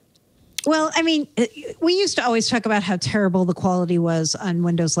 Well, I mean, we used to always talk about how terrible the quality was on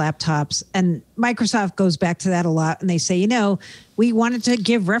Windows laptops, and Microsoft goes back to that a lot. And they say, we wanted to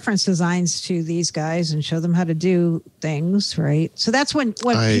give reference designs to these guys and show them how to do things, right? So that's what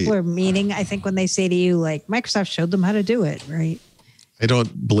people are meaning, I think, when they say to you, like, Microsoft showed them how to do it, right? I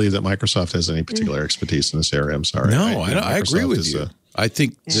don't believe that Microsoft has any particular extense in this area. I'm sorry. No, I agree with you. I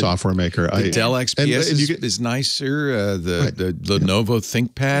think software maker. The Dell XPS is nicer. The Lenovo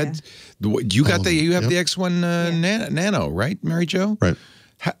ThinkPad. You have the X1 Nano, right, Mary Jo? Right.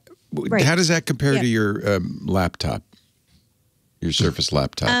 How does that compare to your laptop? Your Surface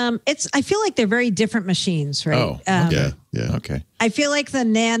laptop? I feel like they're very different machines, right? Oh, okay. I feel like the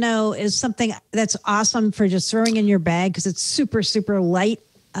Nano is something that's awesome for just throwing in your bag because it's super, super light.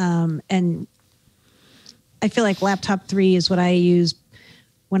 And I feel like laptop 3 is what I use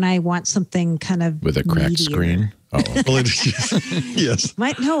when I want something kind of with a cracked screen. Oh, yes.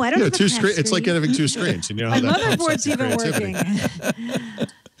 I don't have two screens. It's like having two screens. You know how my motherboard's even working.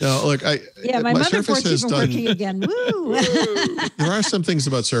 No, look, my motherboard's even working again. Woo! There are some things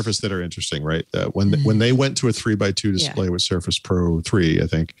about Surface that are interesting, right? When they went to a 3x2 display with Surface Pro 3, I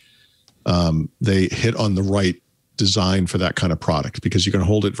think they hit on the right design for that kind of product because you can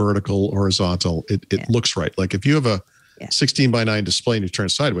hold it vertical, horizontal. It looks right. Like if you have a 16:9 display and you turn it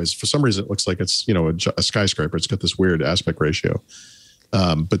sideways, for some reason it looks like it's a skyscraper. It's got this weird aspect ratio.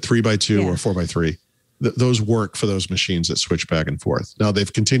 But 3x2 or 4x3. Those work for those machines that switch back and forth. Now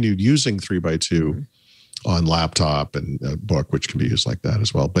they've continued using 3x2 on laptop and book, which can be used like that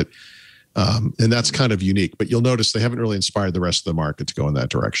as well. But and that's kind of unique. But you'll notice they haven't really inspired the rest of the market to go in that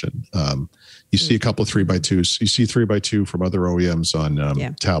direction. You see a couple of 3x2s. You see 3x2 from other OEMs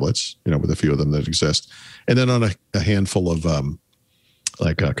on tablets, with a few of them that exist, and then on a handful of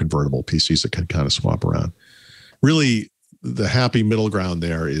convertible PCs that can kind of swap around. Really, the happy middle ground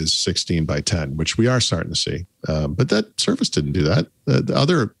there is 16:10, which we are starting to see. But that Surface didn't do that. The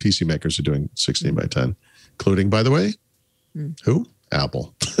other PC makers are doing 16:10, including, by the way, who?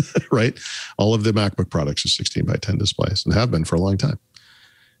 Apple, right? All of the MacBook products are 16:10 displays and have been for a long time.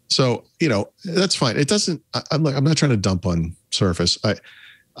 So, that's fine. It doesn't, I'm not trying to dump on Surface.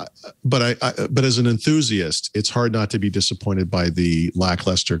 But as an enthusiast, it's hard not to be disappointed by the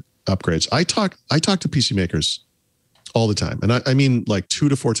lackluster upgrades. I talk to PC makers all the time. And I mean like 2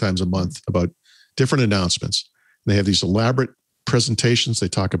 to 4 times a month about different announcements. They have these elaborate presentations. They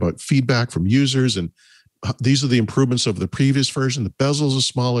talk about feedback from users and these are the improvements over the previous version. The bezels are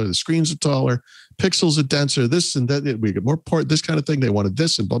smaller, the screens are taller, pixels are denser, this and that. We get more port, this kind of thing. They wanted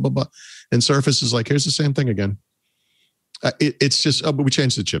this and blah, blah, blah. And Surface is like, here's the same thing again. It's just, but we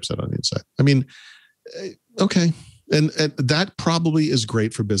changed the chipset on the inside. I mean, okay. And that probably is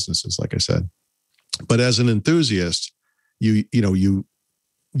great for businesses, like I said. But as an enthusiast, you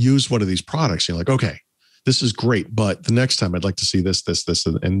use one of these products, you're like, okay, this is great, but the next time I'd like to see this,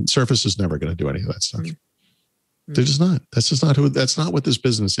 and Surface is never going to do any of that stuff. They're just not. That's not what this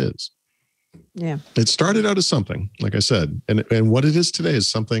business is. Yeah. It started out as something, like I said, and what it is today is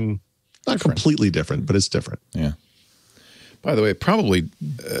something not completely different, but it's different. Yeah. By the way, it probably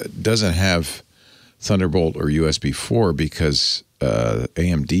doesn't have Thunderbolt or USB 4 because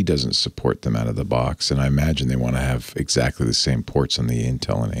AMD doesn't support them out of the box, and I imagine they want to have exactly the same ports on the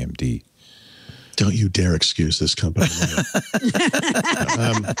Intel and AMD. Don't you dare excuse this company.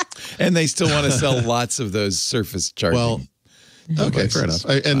 And they still want to sell lots of those Surface charging. Well, okay, fair enough.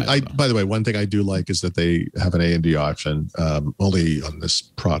 By the way, one thing I do like is that they have an AMD option, only on this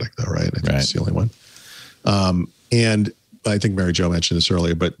product, though, right? I think it's the only one. And I think Mary Jo mentioned this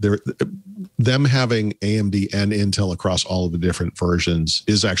earlier, but them having AMD and Intel across all of the different versions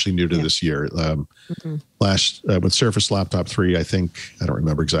is actually new to this year. With Surface Laptop 3, I think, I don't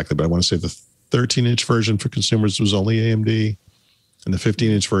remember exactly, but I want to say the 13-inch version for consumers was only AMD, and the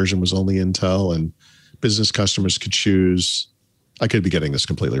 15-inch version was only Intel, and business customers could choose. I could be getting this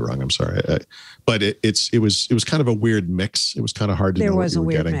completely wrong. I'm sorry, but it was kind of a weird mix. It was kind of hard to know what you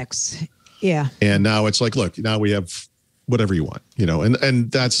were getting. There was a weird mix, yeah. And now it's like, look, now we have whatever you want, and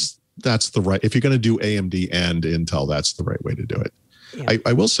that's the right. If you're going to do AMD and Intel, that's the right way to do it. Yeah.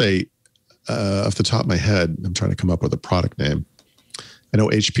 I will say, off the top of my head, I'm trying to come up with a product name. I know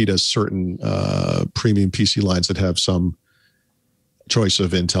HP does certain premium PC lines that have some choice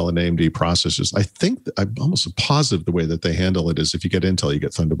of Intel and AMD processors. I think I'm almost positive the way that they handle it is if you get Intel, you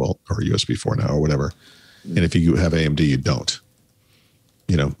get Thunderbolt or USB 4 now or whatever. And if you have AMD, you don't.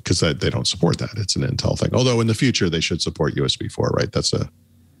 Because they don't support that. It's an Intel thing. Although in the future they should support USB 4, right? That's a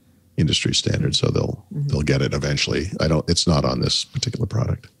industry standard, so they'll get it eventually. It's not on this particular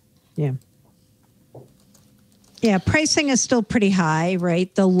product. Yeah. Yeah, pricing is still pretty high,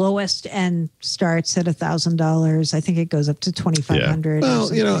 right? The lowest end starts at $1,000. I think it goes up to $2,500. Yeah. Well,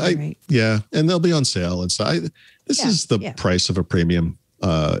 right? Yeah, and they'll be on sale and so. This is the price of a premium,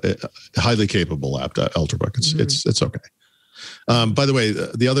 highly capable laptop Ultrabook. It's okay. By the way,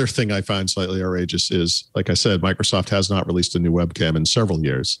 the other thing I find slightly outrageous is, like I said, Microsoft has not released a new webcam in several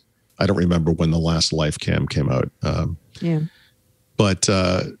years. I don't remember when the last LifeCam came out. But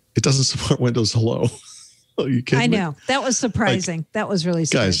it doesn't support Windows Hello. Are you kidding me? I know. That was surprising. That was really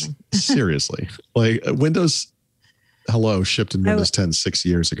surprising. Guys, seriously. Windows Hello shipped in Windows 10 6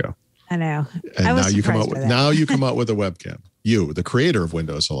 years ago. I know. And now you come out with a webcam. You, the creator of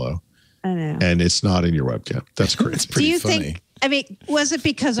Windows Hello. I know. And it's not in your webcam. That's crazy. It's pretty funny. Was it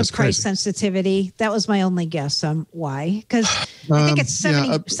because of price sensitivity? That was my only guess on why. Because I think it's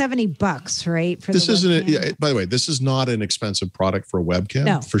 $70, right? For this the isn't. webcam. By the way, this is not an expensive product for a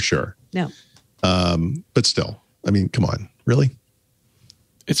webcam, for sure. No. But still, I mean, come on, really?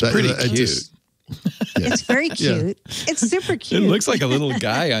 It's pretty cute. It's very cute. Yeah. It's super cute. It looks like a little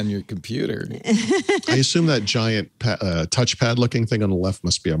guy on your computer. I assume that giant touchpad-looking thing on the left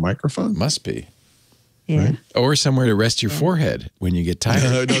must be a microphone. Must be. Yeah. Right? Or somewhere to rest your forehead when you get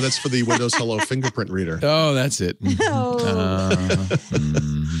tired. No, that's for the Windows Hello fingerprint reader. Oh, that's it. No.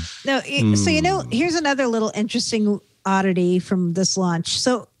 So, here's another little interesting oddity from this launch.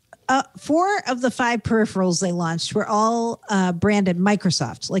 So 4 of the 5 peripherals they launched were all branded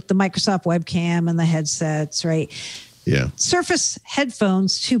Microsoft, like the Microsoft webcam and the headsets, right? Yeah. Surface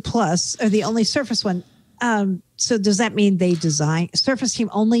headphones 2 Plus are the only Surface one. So does that mean Surface team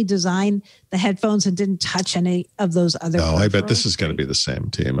only designed the headphones and didn't touch any of those other? No, I bet this is going to be the same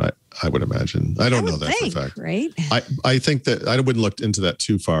team. I would imagine. I don't know that for a fact. Right. I think that I wouldn't look into that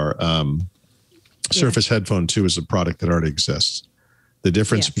too far. Surface Headphone 2 is a product that already exists. The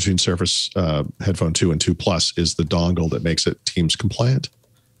difference between Surface Headphone 2 and 2 Plus is the dongle that makes it Teams compliant.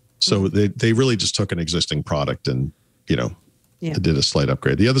 So they really just took an existing product and did a slight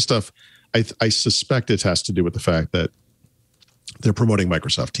upgrade. The other stuff, I suspect it has to do with the fact that they're promoting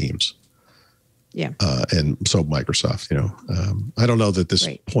Microsoft Teams. Yeah. And so Microsoft, I don't know that this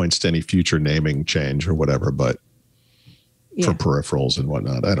points to any future naming change or whatever, but for peripherals and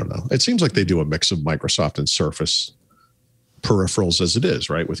whatnot, I don't know. It seems like they do a mix of Microsoft and Surface peripherals as it is,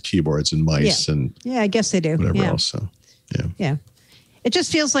 right? With keyboards and mice and I guess they do. Whatever else. So yeah. It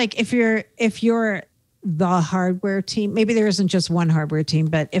just feels like if you're the hardware team, maybe there isn't just one hardware team,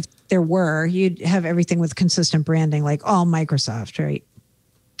 but if there were, you'd have everything with consistent branding, like all Microsoft, right?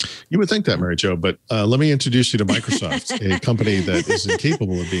 You would think that, Mary Jo, but let me introduce you to Microsoft, a company that is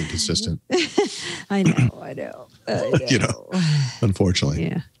incapable of being consistent. I know. Unfortunately.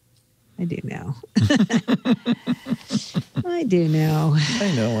 Yeah, I do know. I do know.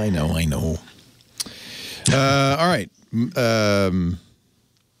 I know. All right.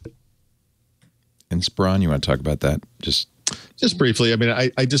 Inspiron, you want to talk about that? Just briefly. I mean,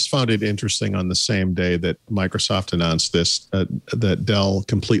 I just found it interesting on the same day that Microsoft announced this, that Dell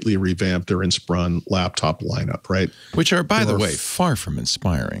completely revamped their Inspiron laptop lineup, right? Which are, by the way, far from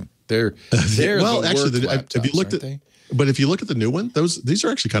inspiring. They're well, actually, laptops, if you looked at, but if you look at the new one, these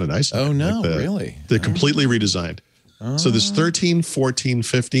are actually kind of nice. Oh no, really? They're completely redesigned. So there's 13, 14,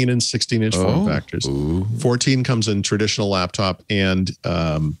 15, and 16-inch form factors. 14 comes in traditional laptop and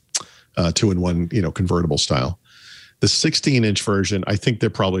 2-in-1, convertible style. The 16-inch version, I think they're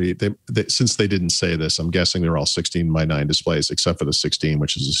probably, since they didn't say this, I'm guessing they're all 16:9 displays, except for the 16,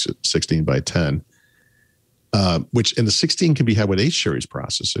 which is a 16:10. Which and the 16 can be had with H-series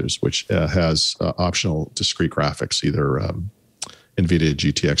processors, which has optional discrete graphics, either NVIDIA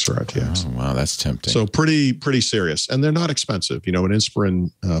GTX or RTX. Oh, wow, that's tempting. So pretty serious, and they're not expensive. An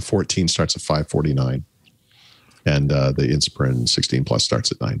Inspiron 14 starts at $549, and the Inspiron 16 Plus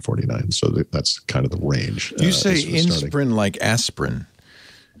starts at $949. So that's kind of the range. You say Inspiron like aspirin.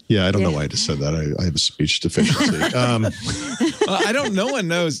 Yeah, I don't know why I just said that. I have a speech deficiency. I don't. No one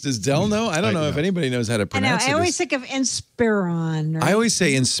knows. Does Dell know? I don't know if anybody knows how to pronounce it. I always think of Inspiron. Right? I always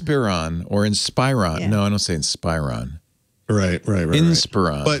say Inspiron or Inspiron. Yeah. No, I don't say Inspiron. Right.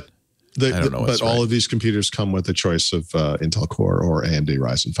 Inspiron. But but all of these computers come with a choice of Intel Core or AMD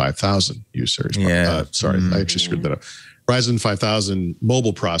Ryzen 5000 U series. Yeah. I actually screwed that up. Ryzen 5000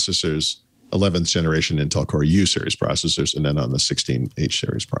 mobile processors, 11th generation Intel Core U series processors, and then on the 16 H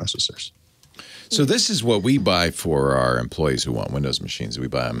series processors. So this is what we buy for our employees who want Windows machines. We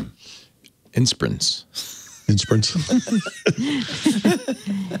buy them Inspirins. Inspirins.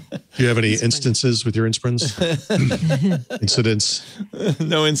 Do you have any instances with your Inspirins? Incidents?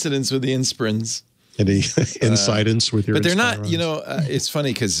 No incidents with the Inspirins. Any incidents with your But they're Inspirons? not, it's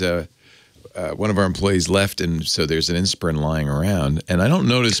funny because one of our employees left, and so there's an Inspirin lying around, and I don't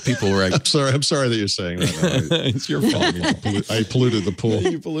notice people were like, I'm sorry that you're saying that. No, it's your fault. I polluted the pool.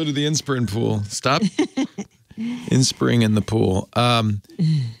 You polluted the Inspirin pool. Stop Inspiring in the pool.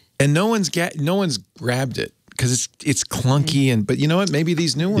 And no one's grabbed it because it's clunky, but you know what? Maybe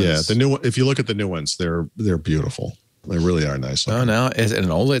these new ones. Yeah, if you look at the new ones, they're beautiful. They really are nice. Oh, now and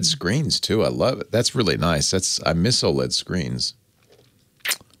OLED screens too. I love it. That's really nice. I miss OLED screens.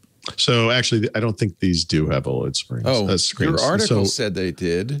 So actually, I don't think these do have OLED screens. Oh, screens. Your article said they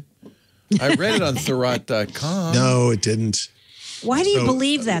did. I read it on Thurrott.com. No, it didn't. Why do you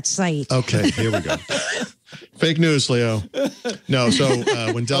believe that site? Okay, here we go. Fake news, Leo. No, so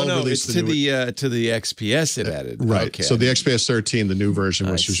when Dell released to the XPS, it added. Right. Okay. So the XPS 13, the new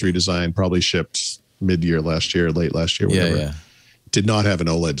version, which was redesigned, probably shipped mid-year last year, late last year, whatever. Yeah. Did not have an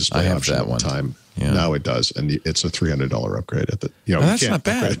OLED display option at the time. Yeah. Now it does, and it's a $300 upgrade at the. That's not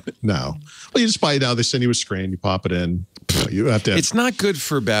bad. No, well, you just buy it now. They send you a screen, you pop it in. You have to. It's not good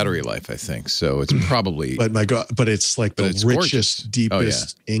for battery life, I think. So it's probably. But my God, but it's like the richest, gorgeous.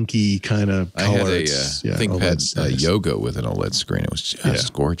 deepest, inky kind of color. I had a ThinkPad Yoga with an OLED screen. It was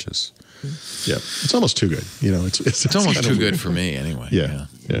just gorgeous. Yeah, it's almost too good. It's almost too good for me anyway. Yeah.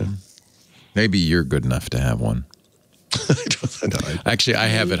 Maybe you're good enough to have one. I don't know. Actually, I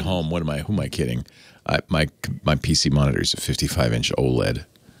have at home. Who am I kidding? My PC monitor is a 55-inch OLED.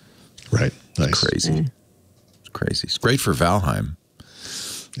 Right. Nice. It's crazy. It's crazy. It's great for Valheim.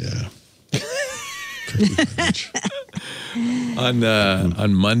 Yeah.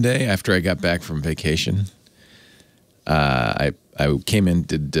 On Monday, after I got back from vacation, I came in,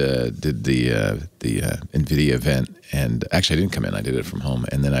 did the NVIDIA event, and actually I didn't come in. I did it from home,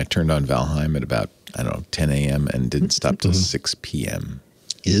 and then I turned on Valheim at about 10 a.m. and didn't stop till 6 p.m.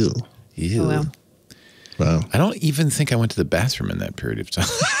 Ew. Oh, wow. I don't even think I went to the bathroom in that period of time.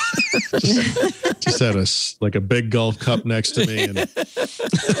 just had a big golf cup next to me, and like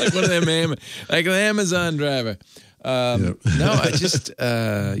one of them, like an Amazon driver. No, I just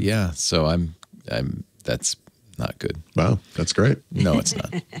So I'm. That's not good. Wow, that's great. No, it's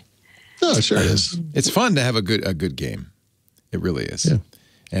not. No, sure it is. It's fun to have a good game. It really is. Yeah.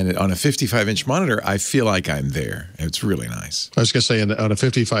 And on a 55-inch monitor, I feel like I'm there. It's really nice. I was going to say, on a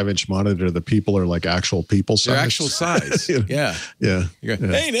 55-inch monitor, the people are like actual people size. They're actual size. Yeah. Yeah. You go,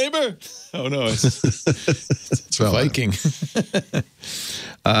 hey, neighbor. Oh, no, it's a Viking.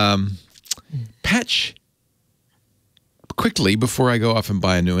 Patch, quickly, before I go off and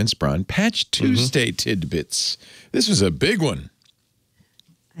buy a new Inspiron, Patch Tuesday tidbits. This was a big one.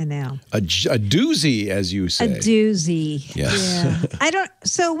 I know. A doozy, as you say. A doozy. Yes. Yeah.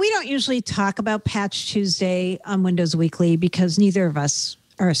 So we don't usually talk about Patch Tuesday on Windows Weekly because neither of us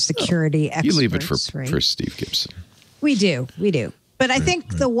are security experts. You leave it for Steve Gibson. We do. But I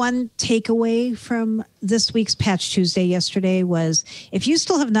think the one takeaway from this week's Patch Tuesday yesterday was if you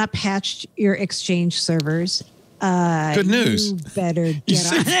still have not patched your Exchange servers, good news. You better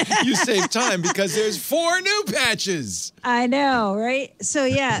get on it. You save time because there's 4 new patches. I know, right? So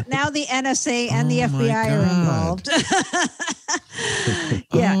yeah, now the NSA and the FBI are involved.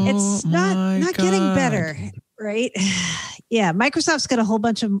 It's not getting better, right? Yeah, Microsoft's got a whole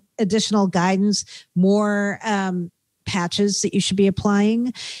bunch of additional guidance, more patches that you should be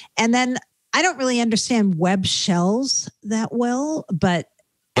applying. And then I don't really understand web shells that well, but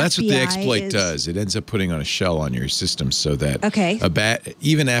that's FBI what the exploit does. It ends up putting on a shell on your system so that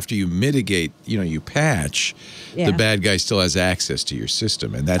even after you mitigate, you patch, the bad guy still has access to your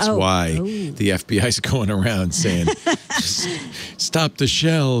system. And that's why the FBI is going around saying, stop the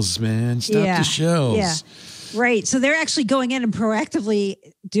shells, man. Stop the shells. Yeah. Right. So they're actually going in and proactively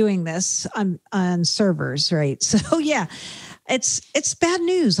doing this on servers, right? So yeah, it's bad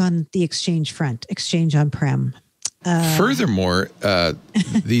news on the Exchange front, Exchange on-prem. Furthermore,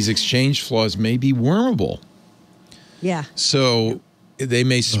 these Exchange flaws may be wormable. Yeah. So they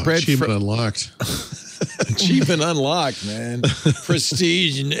may spread. Achievement unlocked. Achievement unlocked, man.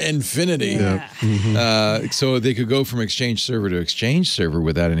 Prestige and infinity. Yeah. So they could go from Exchange server to Exchange server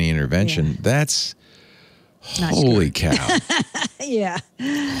without any intervention. Yeah. Not holy cow. Yeah.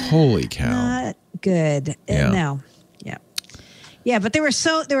 Holy cow. Not good. Yeah. No. Yeah. Yeah, but there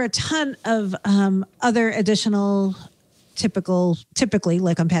were a ton of other additional typically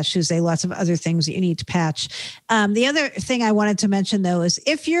like on Patch Tuesday, lots of other things that you need to patch. The other thing I wanted to mention though is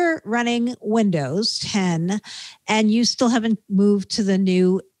if you're running Windows 10 and you still haven't moved to the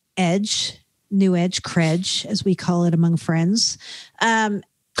new Edge, Credge, as we call it among friends,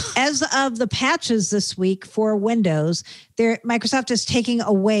 as of the patches this week for Windows, Microsoft is taking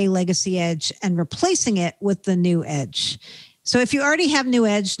away Legacy Edge and replacing it with the new Edge. So if you already have new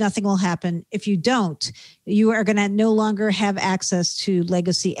Edge, nothing will happen. If you don't, you are going to no longer have access to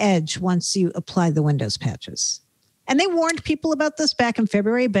Legacy Edge once you apply the Windows patches. And they warned people about this back in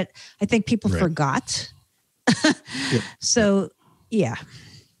February, but I think people forgot. So, yeah.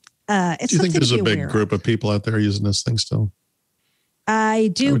 It's Do you think there's a big aware group of people out there using this thing still? I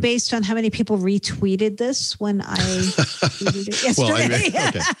do, based on how many people retweeted this when I tweeted it yesterday. Well,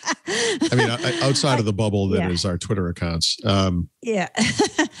 okay. I mean, outside of the bubble that is our Twitter accounts. Yeah.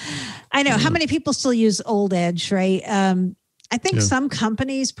 I know. How many people still use old Edge, right? I think some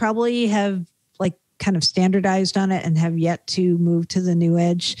companies probably have like kind of standardized on it and have yet to move to the new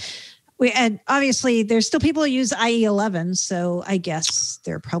Edge. And obviously there's still people who use IE11. So I guess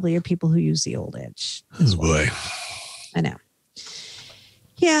there probably are people who use the old Edge. Oh boy. I know.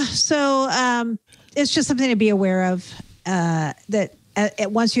 Yeah, so it's just something to be aware of. That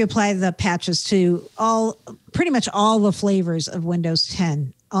once you apply the patches to pretty much all the flavors of Windows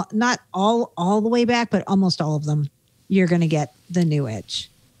 10, not all the way back, but almost all of them, you're going to get the new Edge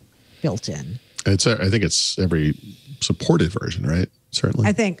built in. I think it's every supported version, right? Certainly.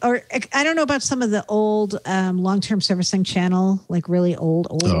 I think, or I don't know about some of the old long-term servicing channel, like really old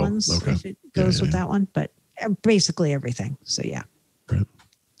ones. Okay. If it goes with that one, but basically everything. So yeah. Right.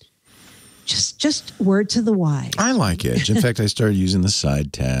 Just word to the wise. I like Edge. In fact, I started using the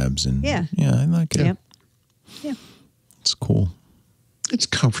side tabs, and yeah, I like it. Yep. Yeah, it's cool. It's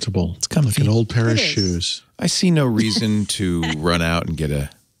comfortable. It's comfy. Like an old pair of shoes. I see no reason to run out and get a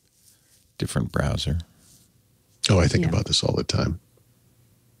different browser. Oh, I think about this all the time.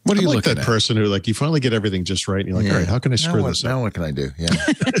 What are you looking at? That person who you finally get everything just right, and you're like, all right, how can I screw this up? Now what can I do?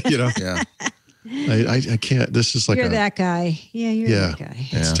 Yeah. Yeah. I can't. This is like you're that guy. Yeah, you're that guy.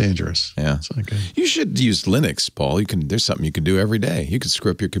 It's dangerous. Yeah. It's okay. You should use Linux, Paul. There's something you can do every day. You can screw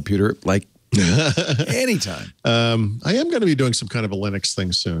up your computer like anytime. I am going to be doing some kind of a Linux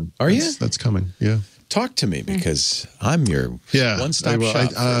thing soon. Are you? That's coming. Yeah. Talk to me because I'm your one-stop shop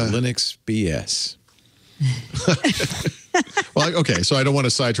for Linux BS. Well, okay, so I don't want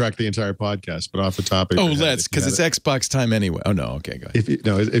to sidetrack the entire podcast, but off the topic. Oh, let's, because it's Xbox time anyway. Oh, no, okay, go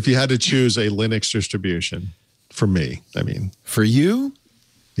ahead. If you had to choose a Linux distribution for me, I mean. For you?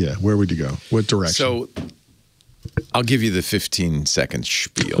 Yeah, where would you go? What direction? So I'll give you the 15-second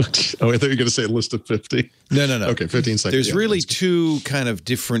spiel. Oh, I thought you were going to say a list of 50. No. Okay, 15 seconds. There's really two kind of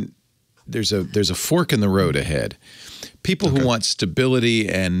different, there's a fork in the road ahead. People who want stability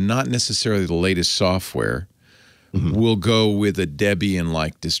and not necessarily the latest software will go with a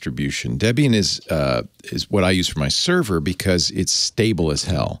Debian-like distribution. Debian is what I use for my server because it's stable as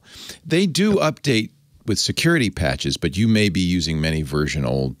hell. They do update with security patches, but you may be using many version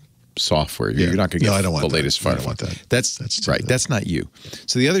old software. You're not going to get the latest firewall. I don't want that. That's right. That's not you.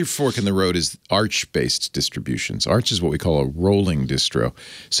 So the other fork in the road is Arch-based distributions. Arch is what we call a rolling distro.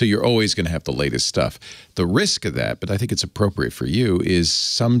 So you're always going to have the latest stuff. The risk of that, but I think it's appropriate for you, is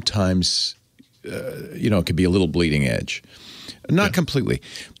sometimes it could be a little bleeding edge. Not completely.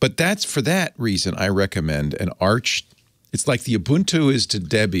 But for that reason, I recommend an Arch. It's like the Ubuntu is to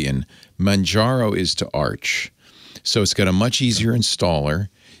Debian, Manjaro is to Arch. So it's got a much easier installer.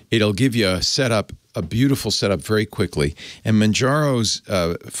 It'll give you a setup a beautiful setup very quickly. And Manjaro's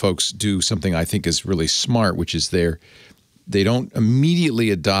folks do something I think is really smart, which is they don't immediately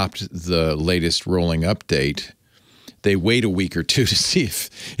adopt the latest rolling update. They wait a week or two to see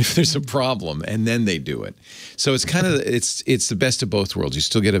if there's a problem, and then they do it. So it's kind of it's the best of both worlds. You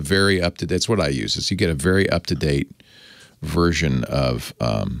still get a very up to date. That's what I use. Is you get a very up to date version of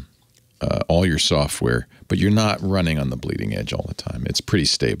all your software, but you're not running on the bleeding edge all the time. It's pretty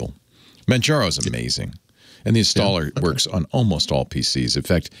stable. Manjaro is amazing. And the installer works on almost all PCs. In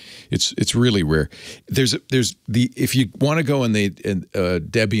fact, it's really rare. If you want to go in the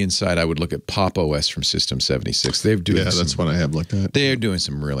Debian side, I would look at Pop OS from System 76. They're doing that's what I have looked at. They're doing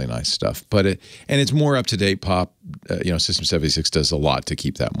some really nice stuff, and it's more up to date. Pop, System 76 does a lot to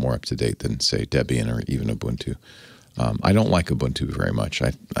keep that more up to date than say Debian or even Ubuntu. I don't like Ubuntu very much.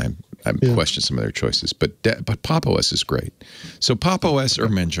 I question some of their choices, but Pop OS is great. So Pop OS or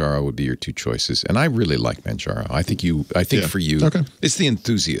Manjaro would be your two choices, and I really like Manjaro. I think for you, it's the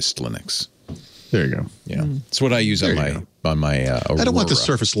enthusiast Linux. There you go. Yeah, it's what I use on my. Aurora. I don't want the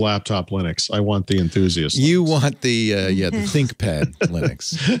Surface Laptop Linux. I want the enthusiast. You want the ThinkPad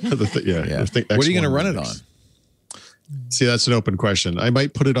Linux. What are you going to run it on? See, that's an open question. I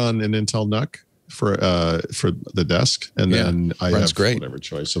might put it on an Intel NUC for the desk, and then I have whatever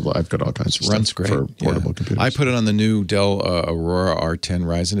choice of. I've got all kinds of runs stuff great for portable computers. I put it on the new Dell Aurora R10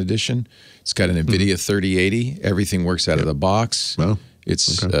 Ryzen edition. It's got an NVIDIA 3080. Everything works out of the box. Wow.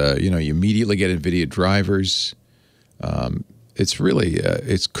 It's you immediately get NVIDIA drivers. It's really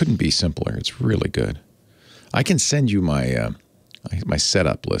it couldn't be simpler. It's really good. I can send you my my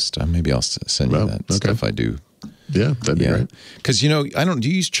setup list. Maybe I'll send you that stuff I do. Yeah, that'd be great. Because do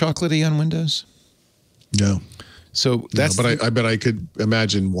you use Chocolatey on Windows? No. So that's but I bet I could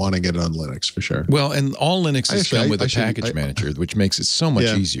imagine wanting it on Linux for sure. Well, and all Linux is done with a package manager, which makes it so much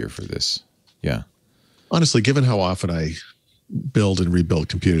easier for this. Yeah. Honestly, given how often I build and rebuild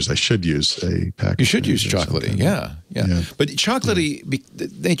computers, I should use a package. You should use Chocolatey. Yeah. But Chocolatey, the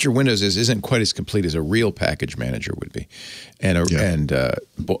nature of Windows isn't quite as complete as a real package manager would be. And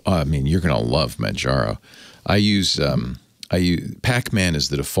I mean, you're going to love Manjaro. I use Pacman is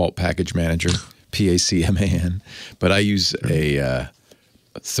the default package manager, Pacman, but I use a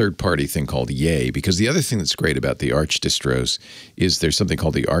third-party thing called Yay, because the other thing that's great about the Arch distros is there's something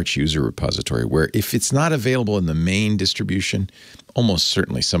called the Arch user repository, where if it's not available in the main distribution, almost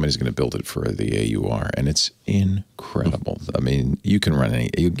certainly somebody's going to build it for the AUR, and it's incredible. I mean, you can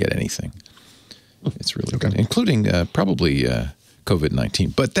get anything. It's really good, including probably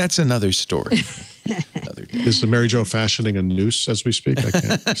COVID-19, but that's another story. Is Mary Jo fashioning a noose as we speak? I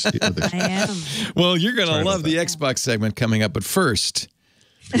can't see. I am. Well, you're going to love the Xbox segment coming up, but first,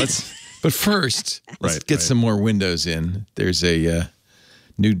 let's get some more Windows in. There's a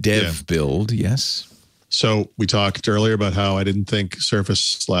new dev build, yes. So we talked earlier about how I didn't think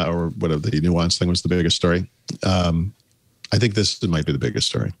Surface or whatever the Nuance thing was the biggest story. I think this might be the biggest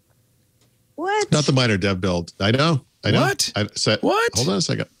story. What? Not the minor dev build. I know. What? What? Hold on a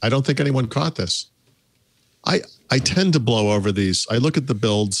second. I don't think anyone caught this. I tend to blow over these. I look at the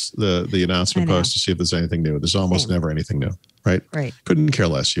builds, the announcement post to see if there's anything new. There's almost never anything new, right? Right. Couldn't care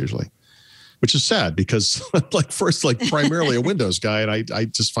less usually, which is sad because I'm primarily a Windows guy, and I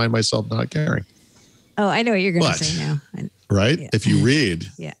just find myself not caring. Oh, I know what you're going to say now. Right? Yeah. If you read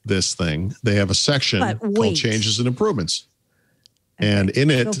this thing, they have a section called Changes and Improvements. Okay. And in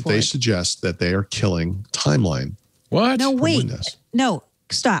it, they suggest that they are killing timeline. What? No, wait. No,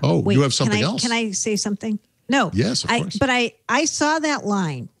 stop. Oh, wait. You have something else? Can I say something? No. Yes, of course. But I saw that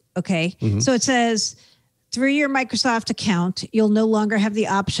line. Okay. So it says, through your Microsoft account, you'll no longer have the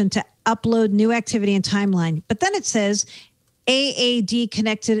option to upload new activity and timeline. But then it says AAD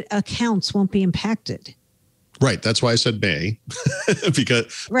connected accounts won't be impacted. Right. That's why I said may.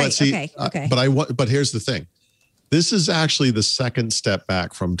 Because right. Okay. But here's the thing. This is actually the second step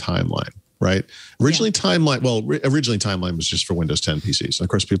back from timeline. Right. Originally, timeline was just for Windows 10 PCs. And of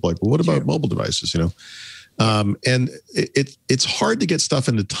course, people are like, well, what about mobile devices? And it's hard to get stuff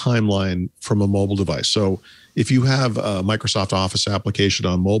into timeline from a mobile device. So if you have a Microsoft Office application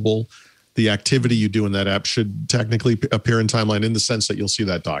on mobile, the activity you do in that app should technically appear in timeline in the sense that you'll see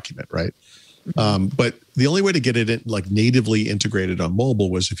that document, right? But the only way to get it natively integrated on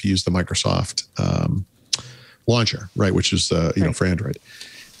mobile was if you use the Microsoft launcher, right? Which is for Android.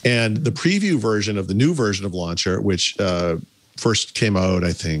 And the preview version of the new version of Launcher, which first came out,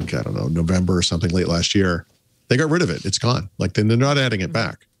 I think, November or something late last year, they got rid of it. It's gone. They're not adding it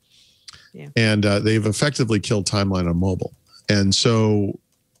back. Yeah. And they've effectively killed timeline on mobile. And so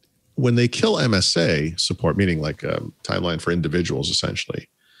when they kill MSA support, meaning timeline for individuals, essentially,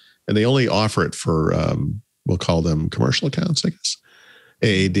 and they only offer it for we'll call them commercial accounts, I guess,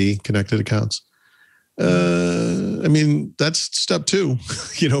 AAD connected accounts. I mean, that's step 2,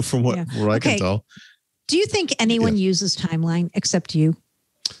 from what I can tell. Do you think anyone uses Timeline except you?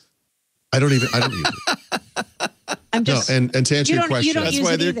 I don't use it. I'm just and to answer your question, that's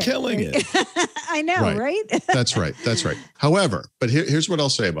why they're killing it. I know, right? That's right. However, but here's what I'll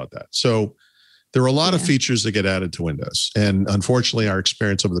say about that. So there are a lot of features that get added to Windows. And unfortunately, our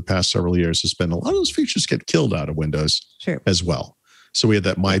experience over the past several years has been a lot of those features get killed out of Windows as well. So we had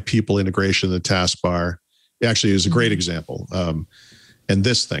that My People integration in the taskbar. Actually, it was a great example. And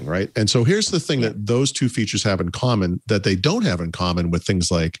this thing, right? And so here's the thing that those two features have in common that they don't have in common with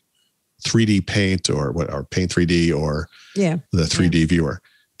things like 3D Paint or Paint 3D or the 3D viewer.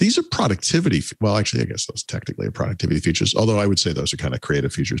 These are productivity. Well, actually, I guess those technically are productivity features, although I would say those are kind of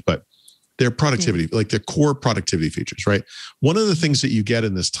creative features, but they're productivity, like they're core productivity features, right? One of the things that you get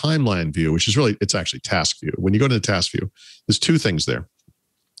in this timeline view, which is really, it's actually task view. When you go to the task view, there's two things there,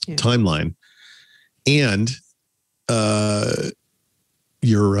 timeline and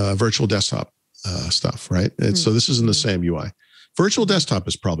your virtual desktop stuff, right? And so this is in the same UI. Virtual desktop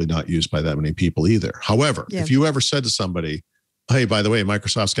is probably not used by that many people either. However, if you ever said to somebody, hey, by the way,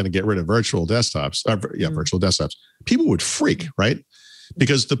 Microsoft's going to get rid of virtual desktops, virtual desktops, people would freak, right?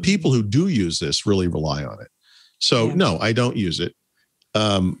 Because the people who do use this really rely on it. So no, I don't use it.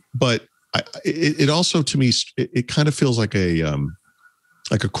 But it also, to me, it kind of feels like a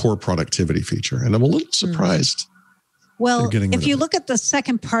core productivity feature. And I'm a little surprised. Well, if you look at the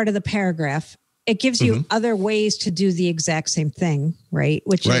second part of the paragraph, it gives you other ways to do the exact same thing, right?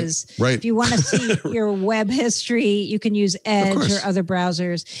 Which is if you want to see your web history, you can use Edge or other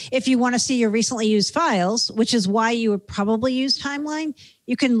browsers. If you want to see your recently used files, which is why you would probably use Timeline,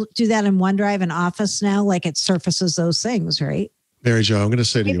 you can do that in OneDrive and Office now, like it surfaces those things, right? Mary Jo, I'm going to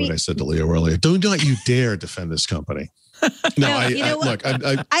say to you what I said to Leo earlier. Do not you dare defend this company. No, I like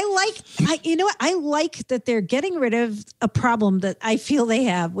that they're getting rid of a problem that I feel they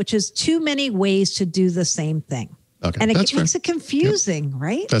have, which is too many ways to do the same thing. Okay, and it makes it confusing,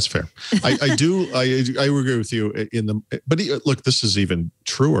 right? That's fair. I agree with you but look, this is even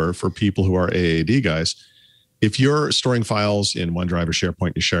truer for people who are AAD guys. If you're storing files in OneDrive or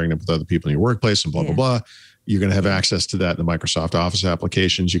SharePoint, you're sharing them with other people in your workplace and blah, blah, blah. You're going to have access to that in the Microsoft Office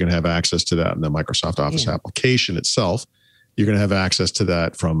applications. You're going to have access to that in the Microsoft Office application itself. You're going to have access to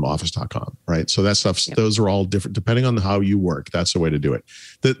that from office.com, right? So that stuff, those are all different depending on how you work. That's the way to do it.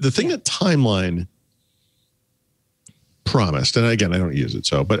 The thing that Timeline promised, and again, I don't use it,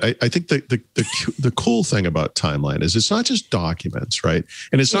 but I think the cool thing about Timeline is it's not just documents, right?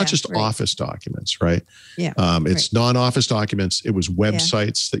 And it's not just Office documents, right? Yeah. It's non-Office documents. It was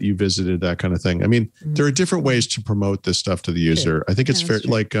websites that you visited, that kind of thing. I mean, there are different ways to promote this stuff to the user. I think it's fair.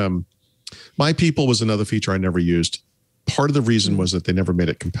 Like My People was another feature I never used. Part of the reason was that they never made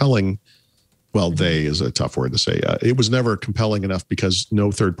it compelling. Well, they is a tough word to say. It was never compelling enough because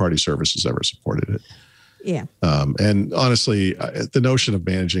no third-party services ever supported it. Yeah. And honestly, the notion of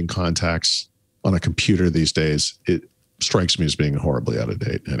managing contacts on a computer these days, it strikes me as being horribly out of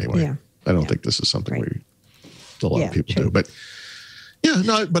date anyway. Yeah. I don't think this is something a lot of people do. But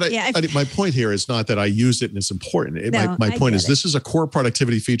my point here is not that I use it and it's important. My point is this is a core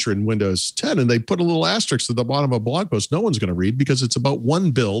productivity feature in Windows 10, and they put a little asterisk at the bottom of a blog post no one's going to read because it's about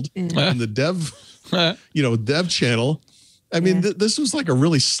one build in the dev channel. I mean, this was like a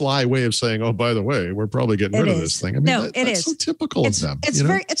really sly way of saying, "Oh, by the way, we're probably getting rid of this thing." I mean, that's so typical of them. It's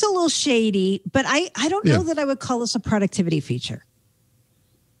it's a little shady, but I don't know that I would call this a productivity feature.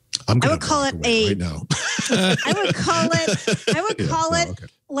 I would call it right now. I would call it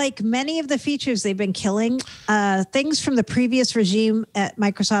like many of the features they've been killing, things from the previous regime at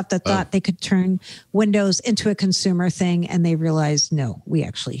Microsoft that thought they could turn Windows into a consumer thing, and they realized, no, we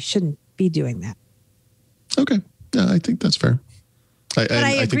actually shouldn't be doing that. Okay. Yeah, I think that's fair. But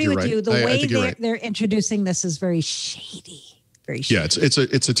I agree with you. The way they're introducing this is very shady. Very shady. Yeah,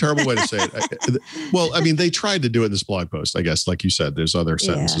 it's a terrible way to say it. Well, I mean, they tried to do it in this blog post, I guess. Like you said, there's other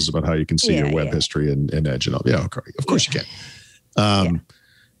sentences about how you can see your web history and Edge and all. Yeah, okay. Of course you can.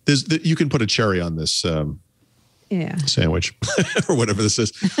 You can put a cherry on this sandwich or whatever this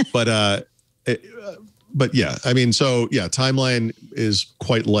is. But yeah, I mean, Timeline is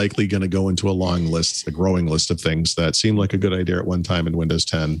quite likely going to go into a growing list of things that seemed like a good idea at one time in Windows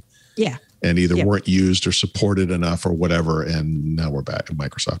 10. Yeah. And either weren't used or supported enough or whatever. And now we're back.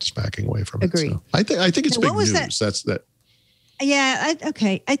 Microsoft is backing away from it. Agreed. So I think it's big news. That's that. Yeah.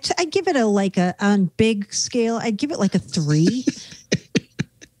 I give it on big scale, I'd give it like a 3.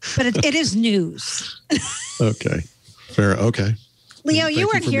 But it is news. Okay. Fair. Okay. Leo, Thank you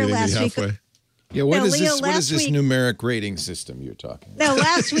weren't for here meeting me last week. halfway. Yeah, what No, is Leo, this? What is last this week- numeric rating system you're talking about? No,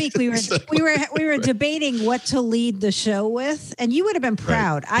 last week we were debating what to lead the show with, and you would have been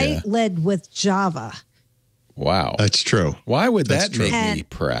proud. Right. Yeah. I led with Java. Wow. That's true. Why would That's that true. make me And-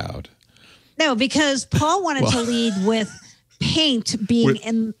 proud? No, because Paul wanted to lead with Paint being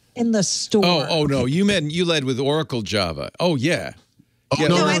in the store. Oh no, you led with Oracle Java. Oh yeah. Oh, Yeah,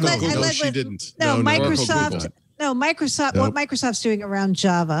 no, No, no, I no, led- I no, led she with- didn't. No, Microsoft. Google. No, Microsoft. Nope. What Microsoft's doing around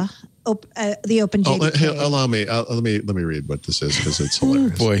Java, the OpenJDK. Hey, allow me. Let me read what this is because it's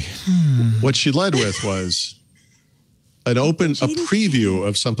hilarious. Boy. What she led with was a preview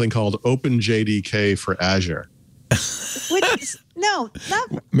of something called OpenJDK for Azure. Which, no, not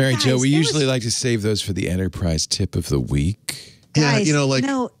Mary guys, Jo, we there usually was- like to save those for the enterprise tip of the week. Guys, like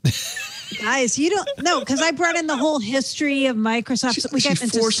no, guys, you don't know because I brought in the whole history of Microsoft. We she got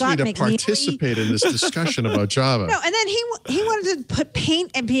into forced Scott me to McNeely. participate in this discussion about Java. No, and then he wanted to put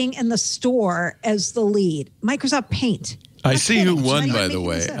Paint and being in the store as the lead. Microsoft Paint. I No see who kidding. won, It's not by even the making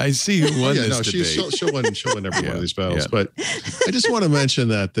way. sense. I see who won Yeah, this no, debate. she'll win every one of these battles. Yeah. But I just want to mention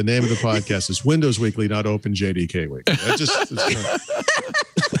that the name of the podcast is Windows Weekly, not OpenJDK Week.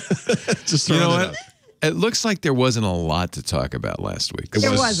 Just You throwing know it what? out. It looks like there wasn't a lot to talk about last week. It There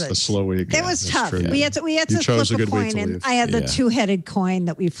was wasn't. a slow week. It was that's tough. true. We had to You flip chose a a good week coin, to and leave. I had the Yeah. two-headed coin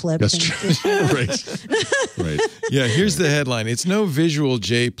that we flipped. That's and- true. Right. Yeah, here's the headline. It's no Visual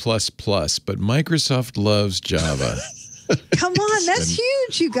J++, but Microsoft loves Java. Come on, that's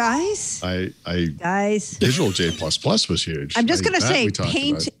huge, you guys. Guys, Visual J++ was huge. I'm just going to That say we talked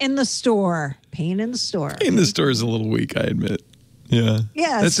Paint about. in the store. Paint in the store. In the store is a little weak, I admit. Yeah.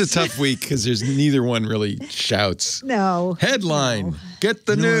 Yes. That's a tough week because there's neither one really shouts. No. Headline. No. Get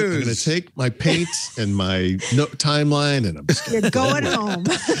the You know what? I'm going to news. take my Paint and my timeline, and I'm just You're going home.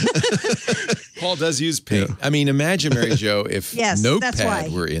 Paul does use Paint. I mean, imagine, Mary Jo, if Yes, that's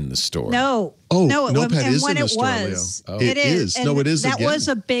Notepad why. were in the store. No. Oh, no, Notepad and is when in the it store, was, Leo. Oh. It is. And No, it is That again. was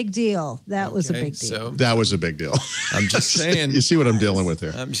a big deal. That was a Okay, big deal. so that was a big deal. I'm just saying. You see what I'm dealing with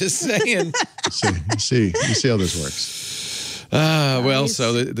here. I'm just saying. You see how this works. Well,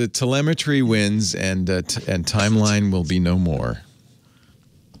 so the telemetry wins and timeline will be no more.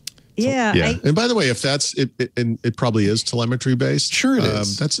 Yeah. Yeah. And by the way, if that's it probably is telemetry based. Sure it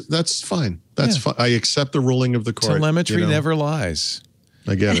is. That's fine. That's fine. I accept the ruling of the court. Telemetry you know. never lies.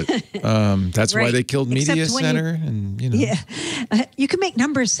 I get it. That's why Right. they killed Except Media when you- Center, and you know. Yeah. You can make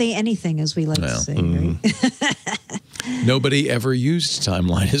numbers say anything, as we like to say. Right? Nobody ever used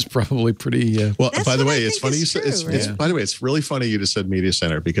timeline is probably pretty. Well, That's by the what way, I it's think funny is you said. true, It's right? by the way, it's really funny you just said Media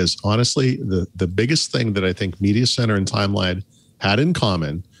Center because honestly, the biggest thing that I think Media Center and Timeline had in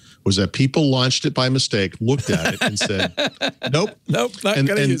common was that people launched it by mistake, looked at it, and said, "Nope, Nope, not and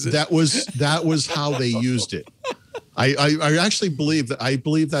gonna use it. that was how they used it. I actually believe that. I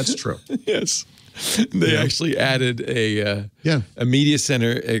believe that's true. Yes. They actually added a Media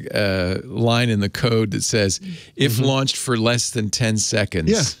Center line in the code that says, if launched for less than 10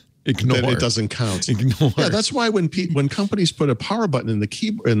 seconds, ignore. Then it doesn't count. Ignore. Yeah, that's why when companies put a power button in the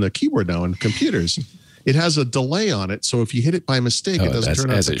keyboard now in computers, it has a delay on it. So if you hit it by mistake, it doesn't turn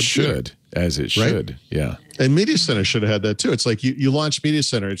on as the it computer. should. As it Right? should. Yeah. And Media Center should have had that too. It's like you launch Media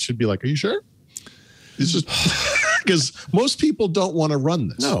Center, it should be like, are you sure? It's just because most people don't want to run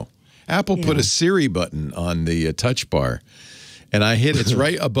this. No. Apple put a Siri button on the touch bar, and I hit it's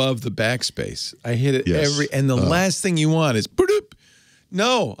right above the backspace. I hit it and the last thing you want is boop.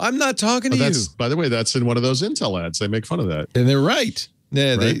 No, I'm not talking to you. By the way, that's in one of those Intel ads. They make fun of that. And they're right.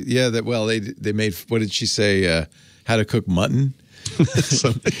 Yeah, Right? they made, what did she say? How to cook mutton?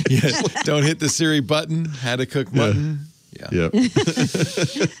 Yeah, don't hit the Siri button. How to cook mutton? Yeah.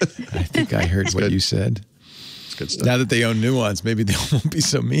 I think I heard what you said. It's good stuff. Now that they own Nuance, maybe they won't be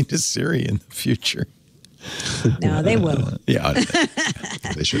so mean to Siri in the future. No, they will. Yeah.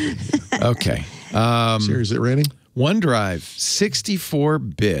 They should be. Okay. Siri, is it raining? OneDrive, 64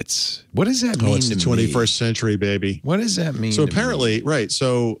 bits. What does that mean Oh, it's the to me? 21st century, baby. What does that mean? So to apparently, me? right.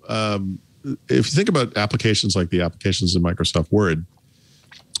 So if you think about applications like the applications in Microsoft Word,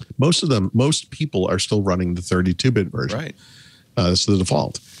 most people are still running the 32-bit version. Right. That's the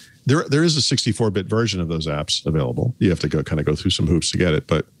default. There is a 64-bit version of those apps available. You have to go through some hoops to get it,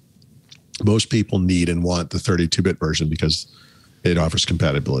 but most people need and want the 32-bit version because it offers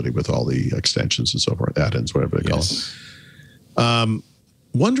compatibility with all the extensions and so forth, add-ins, whatever they call them.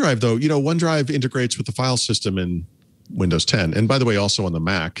 OneDrive, though, OneDrive integrates with the file system in Windows 10, and by the way, also on the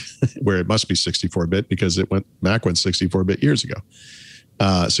Mac, where it must be 64-bit because Mac went 64-bit years ago,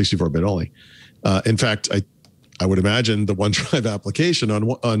 64-bit only. In fact, I would imagine the OneDrive application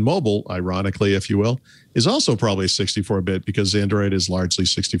on mobile, ironically, if you will, is also probably 64-bit because Android is largely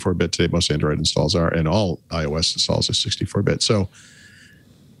 64-bit today. Most Android installs are, and all iOS installs are 64-bit. So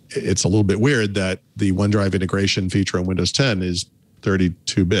it's a little bit weird that the OneDrive integration feature on Windows 10 is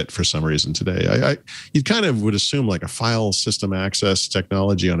 32-bit for some reason today. You kind of would assume like a file system access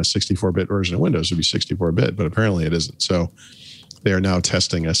technology on a 64-bit version of Windows would be 64-bit, but apparently it isn't. So they are now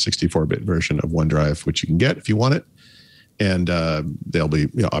testing a 64-bit version of OneDrive, which you can get if you want it. And they'll be,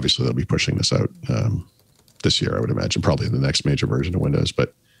 obviously they'll be pushing this out this year, I would imagine, probably in the next major version of Windows.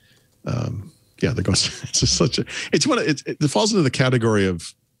 But they're going. It's just it falls into the category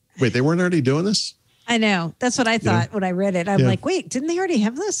of, wait, they weren't already doing this? I know. That's what I thought when I read it. I'm like, wait, didn't they already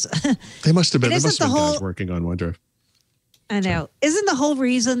have this? They must have been. There must have been guys working on OneDrive. I know. Isn't the whole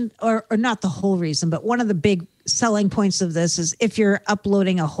reason, or not the whole reason, but one of the big selling points of this is if you're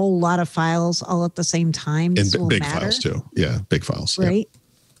uploading a whole lot of files all at the same time, and big files too. Yeah, big files. Right?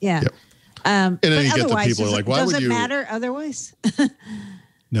 Yeah. Yep. And then you get the people who are like, why would you? Does it matter otherwise?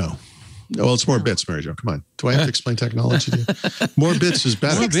 No. Well, it's more bits, Mary Jo. Come on. Do I have to explain technology to you? More bits is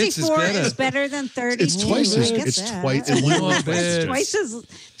better. 64 is better than 32. It's twice as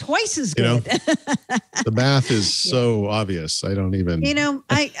twice as good. The math is so obvious. I don't even. I'm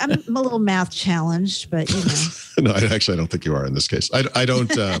a little math challenged, but No, I don't think you are in this case. I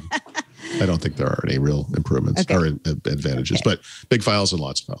don't. I don't think there are any real improvements or advantages, but big files and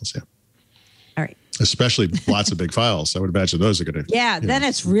lots of files. Yeah. All right. Especially lots of big files. I would imagine those are going to. Yeah, then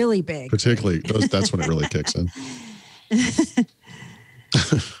it's really big. Particularly, that's when it really kicks in. I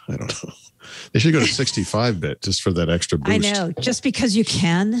don't know. They should go to 65-bit just for that extra boost. I know, just because you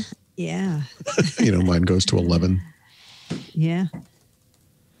can. Yeah. Mine goes to 11. Yeah.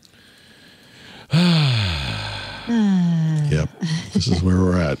 Yep. This is where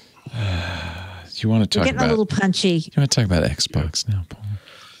we're at. You want to talk getting a little punchy. You want to talk about Xbox now, Paul?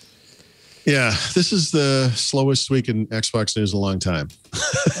 Yeah, this is the slowest week in Xbox news in a long time.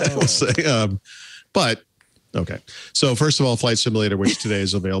 I will say. But, okay. So first of all, Flight Simulator, which today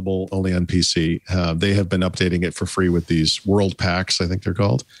is available only on PC, they have been updating it for free with these world packs, I think they're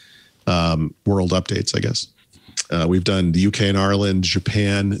called. World updates, I guess. We've done the UK and Ireland,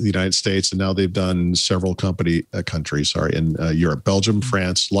 Japan, the United States, and now they've done several countries in Europe, Belgium,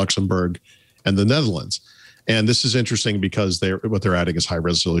 France, Luxembourg, and the Netherlands. And this is interesting because what they're adding is high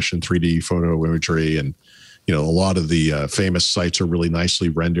resolution 3D photo imagery, and a lot of the famous sites are really nicely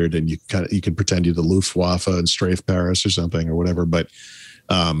rendered, and you can pretend you're the Luftwaffe and strafe Paris or something or whatever. But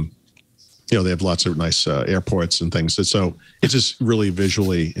they have lots of nice airports and things. So it just really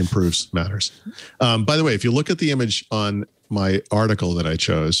visually improves matters. By the way, if you look at the image on my article that I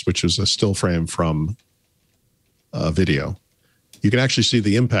chose, which was a still frame from a video, you can actually see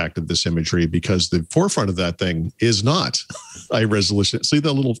the impact of this imagery because the forefront of that thing is not high resolution. See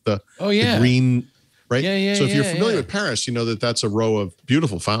the the green, right? Yeah. So if you're familiar with Paris, you know that's a row of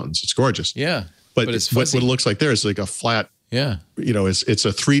beautiful fountains. It's gorgeous. Yeah. But it's what it looks like there is like a flat, it's a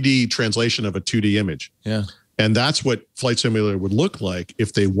 3D translation of a 2D image. Yeah. And that's what Flight Simulator would look like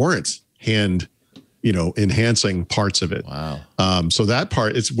if they weren't enhancing parts of it. Wow. So that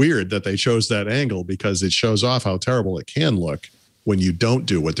part, it's weird that they chose that angle because it shows off how terrible it can look when you don't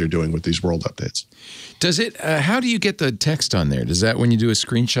do what they're doing with these world updates. Does it, how do you get the text on there? Does that, when you do a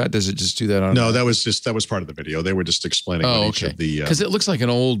screenshot, does it just do that on? No, that was part of the video. They were just explaining each of the. Because it looks like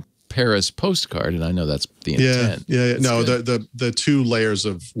an old Paris postcard, and I know that's the intent. Yeah. No, the two layers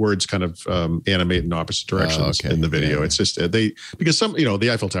of words kind of animate in opposite directions in the video. Yeah. It's just because some,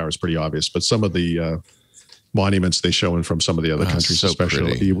 the Eiffel Tower is pretty obvious, but some of the monuments they show in from some of the other countries,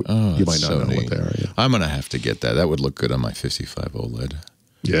 especially, you might not know what they are. Yeah. I'm going to have to get that. That would look good on my 55 OLED.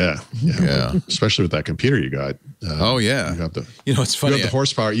 Yeah. Especially with that computer you got. You got it's funny. You have the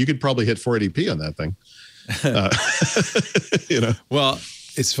horsepower. You could probably hit 480p on that thing. Well,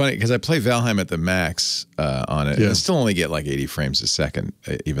 it's funny because I play Valheim at the max on it. Yeah. And I still only get like 80 frames a second,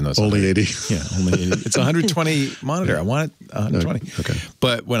 even though it's only 80. Yeah, only 80. It's a 120 monitor. I want it 120. Okay.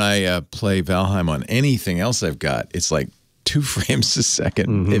 But when I play Valheim on anything else I've got, it's like 2 frames a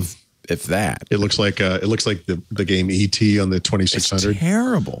second, if that. It looks like the game E.T. on the 2600. It's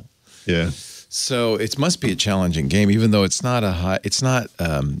terrible. Yeah. So it must be a challenging game, even though it's not a high. It's not.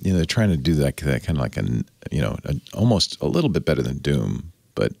 They're trying to do that kind of like almost a little bit better than Doom.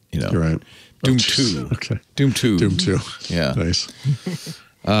 But You're right. Doom 2. Okay. Doom 2. Doom 2. Yeah. Nice.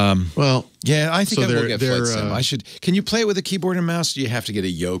 Well, yeah, I think I will get Flight Sim. I should. Can you play it with a keyboard and mouse? Do you have to get a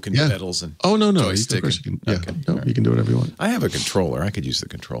yoke and pedals and? Oh no, joystick? You can do whatever you want. I have a controller. I could use the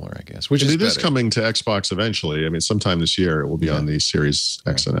controller, I guess. Which is coming to Xbox eventually. I mean, sometime this year it will be on the Series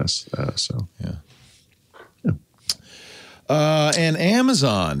X and S. So yeah. And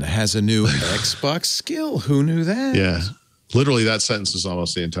Amazon has a new Xbox skill. Who knew that? Yeah. Literally, that sentence is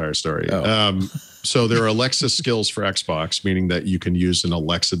almost the entire story. Oh. So there are Alexa skills for Xbox, meaning that you can use an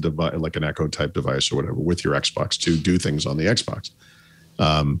Alexa device, like an Echo type device or whatever, with your Xbox to do things on the Xbox.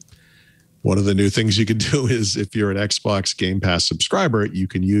 One of the new things you can do is if you're an Xbox Game Pass subscriber, you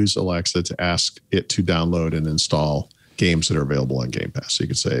can use Alexa to ask it to download and install games that are available on Game Pass. So you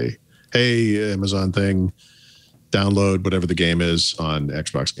can say, hey, Amazon thing, download whatever the game is on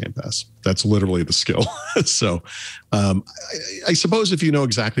Xbox Game Pass. That's literally the skill. So I suppose if you know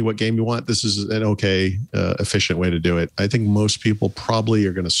exactly what game you want, this is an okay, efficient way to do it. I think most people probably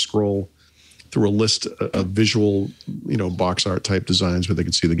are going to scroll through a list of visual, box art type designs where they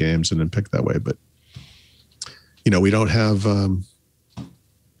can see the games and then pick that way. But, we don't have,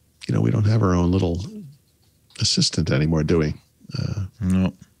 we don't have our own little assistant anymore, do we?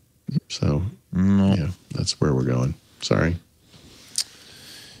 No. So, no. Yeah, that's where we're going. Sorry.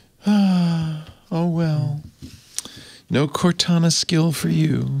 Oh, well. No Cortana skill for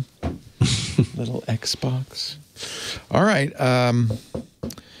you. Little Xbox. All right.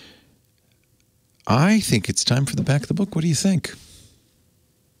 I think it's time for the back of the book. What do you think?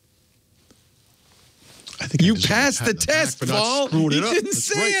 I think you passed the test, Paul. You didn't That's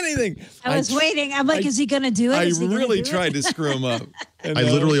say anything. I was waiting. I'm like, is he going to do it? I Is he gonna really do it? tried to screw him up. And I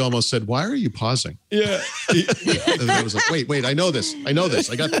literally almost said, why are you pausing? Yeah. And I was like, wait, I know this. I got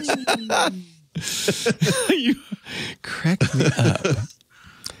this. You cracked me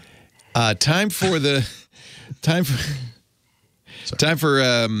up. Time for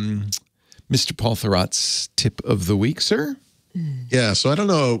Mr. Paul Thurrot's tip of the week, sir. Yeah, so I don't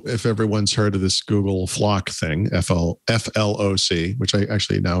know if everyone's heard of this Google FLoC thing, FLoC, which I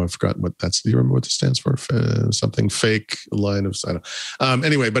actually now have forgotten what that's. Do you remember what it stands for? Something fake line of. I don't.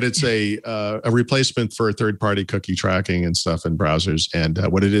 Anyway, but it's a replacement for third-party cookie tracking and stuff in browsers. And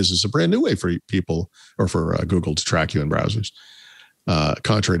what it is a brand new way for people or for Google to track you in browsers,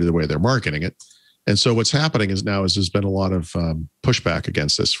 contrary to the way they're marketing it. And so what's happening is there's been a lot of pushback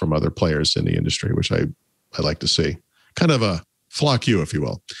against this from other players in the industry, which I like to see. Kind of a flock you, if you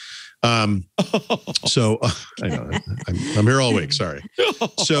will. So I know I'm here all week. Sorry.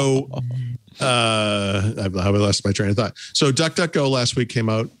 So I lost my train of thought. So DuckDuckGo last week came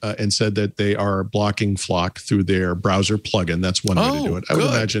out and said that they are blocking FLoC through their browser plugin. That's one way to do it. I would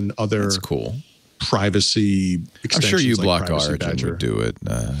imagine other That's cool. privacy extensions. I'm sure you like block Privacy Origin Badger would do it.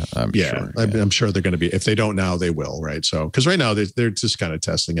 I'm sure. I'm sure they're going to be. If they don't now, they will. Right. So because right now they're just kind of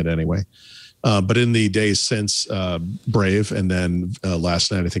testing it anyway. But in the days since Brave and then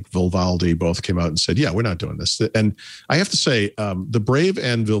last night, I think Vivaldi both came out and said, yeah, we're not doing this. And I have to say, the Brave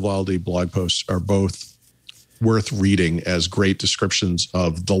and Vivaldi blog posts are both worth reading as great descriptions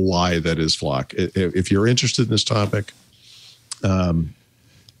of the lie that is FLoC. If you're interested in this topic, get a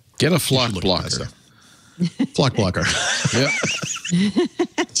FLoC blocker. FLoC blocker. Yep.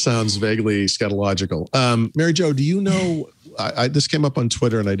 Sounds vaguely scatological. Mary Jo, do you know, this came up on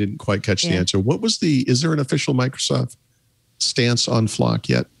Twitter and I didn't quite catch the answer. Is there an official Microsoft stance on FLoC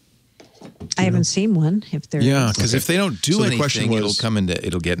yet? I haven't seen one. If there is. Because if they don't do So the anything, question was,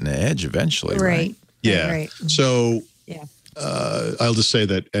 it'll get an edge eventually, right? Yeah. Right. So Yeah. I'll just say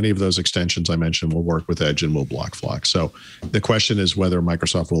that any of those extensions I mentioned will work with Edge and will block FLoC. So the question is whether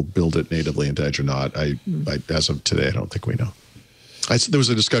Microsoft will build it natively into Edge or not. As of today, I don't think we know. There was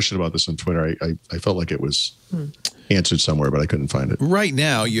a discussion about this on Twitter. I felt like it was answered somewhere, but I couldn't find it. Right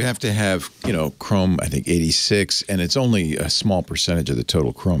now, you have to have, Chrome, I think 86, and it's only a small percentage of the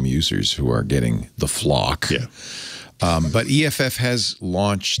total Chrome users who are getting the FLoC. Yeah. But EFF has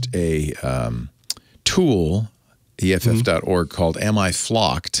launched a tool, EFF.org, called Am I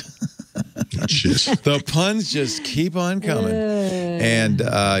Flocked? The puns just keep on coming, and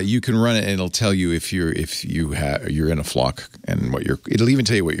you can run it, and it'll tell you if you're in a FLoC and it'll even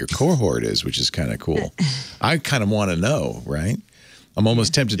tell you what your cohort is, which is kind of cool. I kind of want to know, right? I'm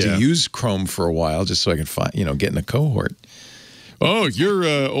almost tempted to use Chrome for a while just so I can find, get in a cohort. Oh, you're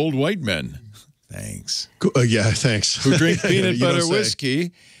old white men. Thanks. Yeah, thanks. Who drink peanut butter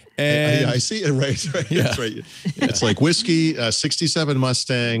whiskey. And I see it. Right. Yeah. That's right. It's like whiskey, 67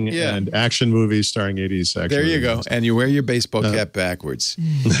 Mustang, and action movies starring 80s action There you movies. go. And you wear your baseball cap backwards.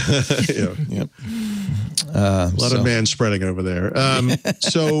 Yep. A lot of man spreading over there.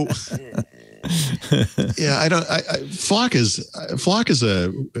 So yeah, FLoC is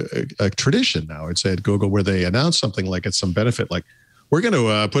a tradition now, I'd say, at Google, where they announce something like it's some benefit, like we're going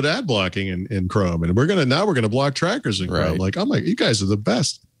to put ad blocking in Chrome, and we're going to block trackers in Chrome. Like, I'm like, you guys are the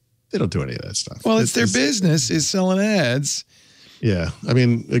best. They don't do any of that stuff. Well, it's their business is selling ads. Yeah. I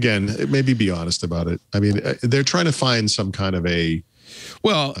mean, again, maybe be honest about it. I mean, they're trying to find some kind of a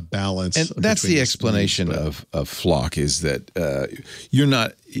balance. And that's the explanation of FLoC, is that you're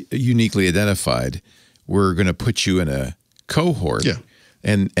not uniquely identified. We're going to put you in a cohort. Yeah.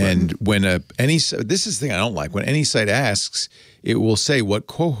 And when this is the thing I don't like. When any site asks, it will say what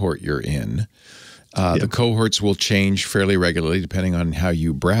cohort you're in. The cohorts will change fairly regularly depending on how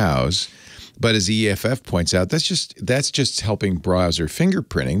you browse. But as EFF points out, that's just helping browser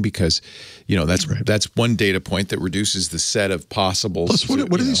fingerprinting, because that's one data point that reduces the set of possibles. Plus,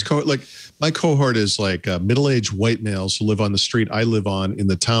 what are these like? My cohort is like middle-aged white males who live on the street I live on in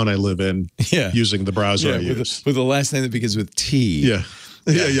the town I live in, using the browser I use. With the last name that begins with T. Yeah.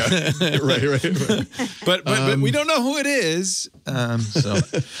 Yeah. Right. But we don't know who it is. So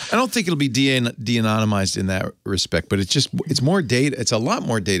I don't think it'll be de-anonymized in that respect, but it's more data. It's a lot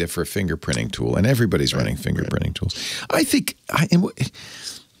more data for a fingerprinting tool, and everybody's running fingerprinting tools. I think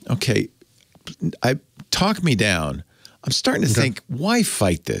talk me down. I'm starting to think, why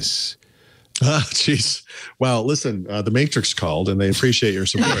fight this? Jeez. Well, listen, the Matrix called and they appreciate your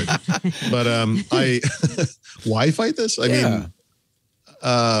support. But why fight this? I mean,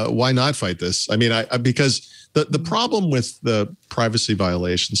 why not fight this? I mean, because the problem with the privacy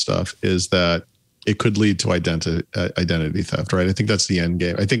violation stuff is that it could lead to identity theft, right? I think that's the end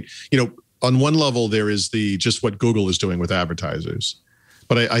game. I think, on one level, there is just what Google is doing with advertisers.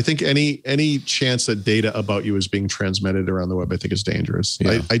 But I think any chance that data about you is being transmitted around the web, I think is dangerous.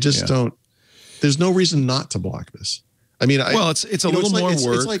 Yeah, I just don't. There's no reason not to block this. I mean, it's a little more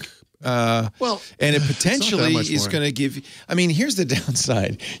work. It's like, and it potentially is going to give. I mean, here's the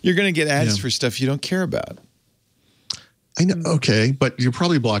downside: you're going to get ads for stuff you don't care about. I know. Okay, but you're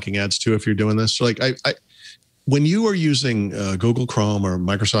probably blocking ads too if you're doing this. So like, when you are using Google Chrome or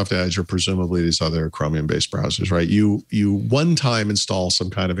Microsoft Edge or presumably these other Chromium-based browsers, right? You one time install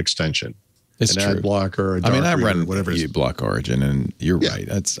some kind of extension, it's an true. ad blocker. I mean, I run whatever block Origin, and you're right.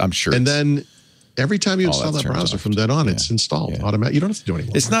 I'm sure. And then every time you install that browser from then on, it's installed automatically. You don't have to do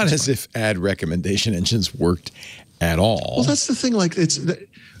anything. It's not as if ad recommendation engines worked at all. Well, that's the thing. Like,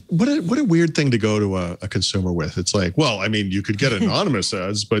 what a weird thing to go to a consumer with. It's like, well, I mean, you could get anonymous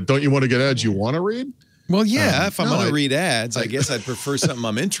ads, but don't you want to get ads you want to read? Well, yeah. If I'm going to read ads, I guess I'd prefer something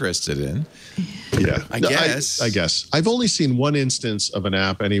I'm interested in. Yeah, I guess. I guess I've only seen one instance of an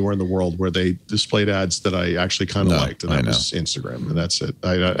app anywhere in the world where they displayed ads that I actually kind of liked, and that was Instagram, and that's it.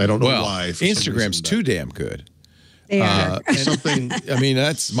 I don't know why. Instagram's too damn good. Yeah. I mean,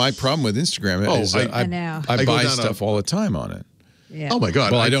 that's my problem with Instagram. I buy stuff all the time on it. Yeah. Oh my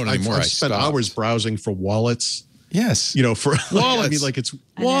God! Well, I don't anymore. I've spent hours browsing for wallets. Yes. For wallets. I mean, like it's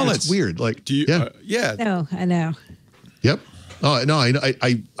wallets. It's weird. Like, do you? Yeah. No, I know. Yep. Oh no,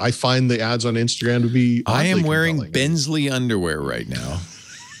 I find the ads on Instagram to be. I am wearing Bensley underwear right now.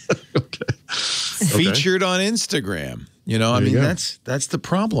 Okay. Featured on Instagram. I mean, that's the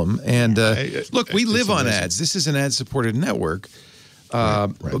problem. And look, we live on ads. This is an ad-supported network.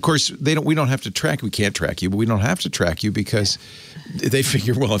 Right. Of course, we don't have to track. We can't track you, but we don't have to track you because they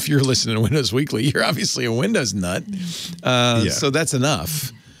figure, well, if you're listening to Windows Weekly, you're obviously a Windows nut. So that's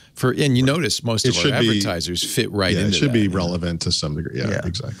enough. And you notice most of our advertisers fit right into that. It should be relevant to some degree. Yeah,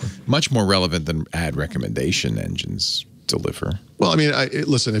 exactly. Much more relevant than ad recommendation engines deliver. Well, I mean,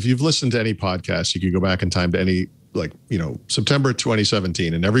 listen, if you've listened to any podcast, you could go back in time to any, September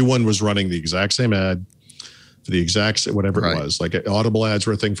 2017, and everyone was running the exact same ad for the exact whatever it was. Like Audible ads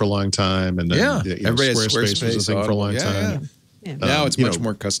were a thing for a long time, and then Squarespace was a thing for a long time. Yeah. Now it's much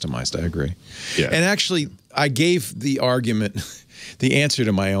more customized. I agree. Yeah. And actually, I gave the argument, the answer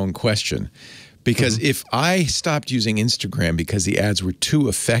to my own question, because if I stopped using Instagram because the ads were too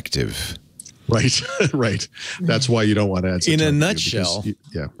effective. Right, right. That's why you don't want ads. In a nutshell,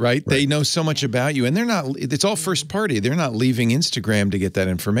 right? They know so much about you, and they're not. It's all first party. They're not leaving Instagram to get that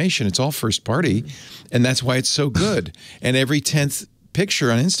information. It's all first party, and that's why it's so good. And every 10th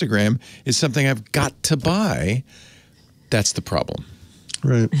picture on Instagram is something I've got to buy. That's the problem,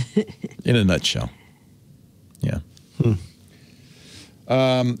 right? In a nutshell, yeah.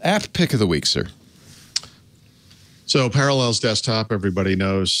 App pick of the week, sir. So Parallels Desktop, everybody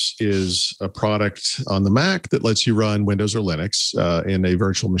knows, is a product on the Mac that lets you run Windows or Linux in a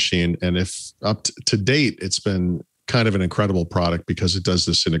virtual machine. And if up to date, it's been kind of an incredible product because it does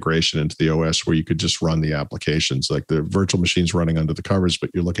this integration into the OS where you could just run the applications, like the virtual machine's running under the covers, but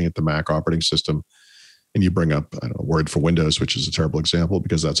you're looking at the Mac operating system and you bring up, Word for Windows, which is a terrible example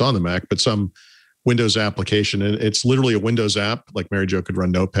because that's on the Mac, but some Windows application, and it's literally a Windows app. Like Mary Jo could run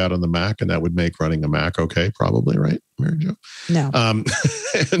Notepad on the Mac, and that would make running a Mac okay, probably, right, Mary Jo? No. And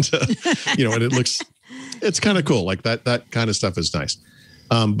it It's kind of cool. Like that kind of stuff is nice.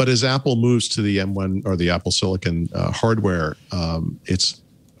 But as Apple moves to the M1 or the Apple Silicon hardware,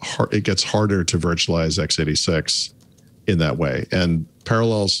 it gets harder to virtualize x86 in that way. And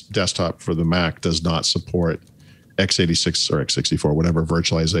Parallels Desktop for the Mac does not support x86 or x64, whatever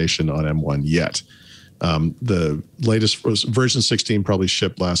virtualization on M1 yet. The latest version 16 probably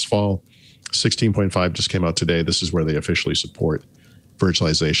shipped last fall. 16.5 just came out today. This is where they officially support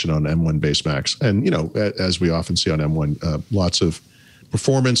virtualization on M1 base Macs. And, as we often see on M1, lots of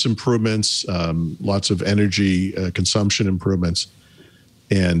performance improvements, lots of energy consumption improvements,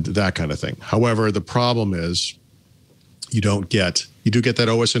 and that kind of thing. However, the problem is you do get that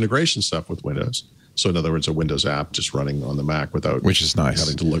OS integration stuff with Windows. So in other words, a Windows app just running on the Mac without which is nice.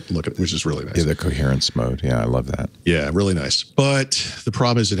 Having to look at, which is really nice. Yeah, the coherence mode. Yeah, I love that. Yeah, really nice. But the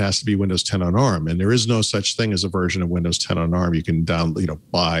problem is it has to be Windows 10 on ARM, and there is no such thing as a version of Windows 10 on ARM you can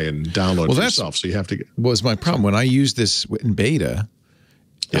buy and download for yourself. So you have to get. Was my problem when I used this in beta?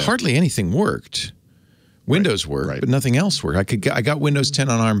 Hardly anything worked. Windows worked, but nothing else worked. I got Windows 10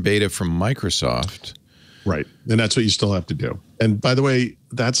 on ARM beta from Microsoft. Right. And that's what you still have to do. And by the way,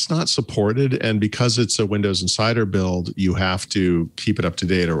 that's not supported. And because it's a Windows Insider build, you have to keep it up to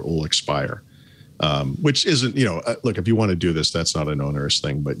date or it will expire, which isn't, look, if you want to do this, that's not an onerous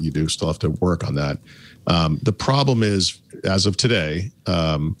thing, but you do still have to work on that. The problem is, as of today,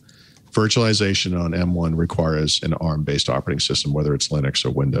 virtualization on M1 requires an ARM-based operating system, whether it's Linux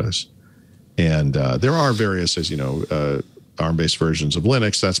or Windows. And there are various, as you know, ARM-based versions of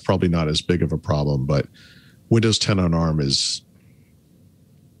Linux. That's probably not as big of a problem, but Windows 10 on ARM has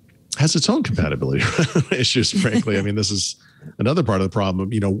its own compatibility issues, frankly. I mean, this is another part of the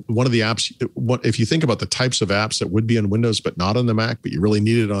problem. One of the apps, if you think about the types of apps that would be on Windows but not on the Mac, but you really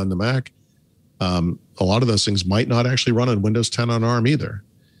need it on the Mac, a lot of those things might not actually run on Windows 10 on ARM either.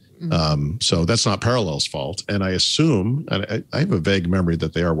 So that's not Parallels' fault. And I assume, and I have a vague memory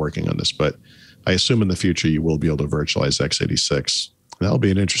that they are working on this, but I assume in the future you will be able to virtualize x86. That'll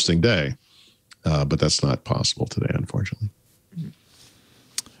be an interesting day, but that's not possible today, unfortunately.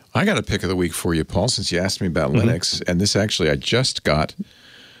 I got a pick of the week for you, Paul, since you asked me about Linux. And this actually I just got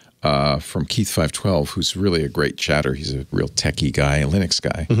from Keith512, who's really a great chatter. He's a real techie guy, a Linux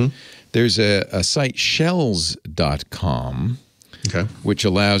guy. There's a site, shells.com, which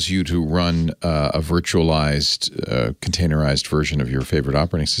allows you to run a virtualized, containerized version of your favorite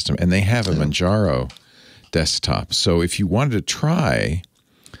operating system. And they have a Manjaro desktop. So if you wanted to try,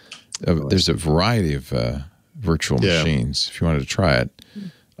 there's a variety of virtual machines. If you wanted to try it,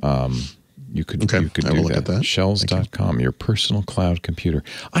 you could do that. Shells.com, your personal cloud computer.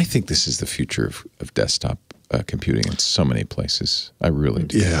 I think this is the future of desktop computing in so many places. I really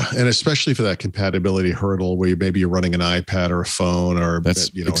do. Yeah, and especially for that compatibility hurdle where maybe you're running an iPad or a phone or that's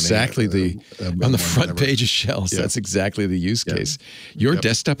exactly on the front page of Shells. That's exactly the use case. Your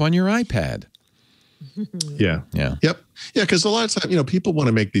desktop on your iPad. Yep. Yeah, because a lot of times, people want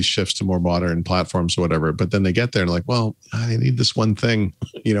to make these shifts to more modern platforms or whatever, but then they get there and like, well, I need this one thing,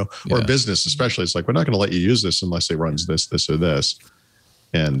 or a business especially. It's like, we're not going to let you use this unless it runs this, or this.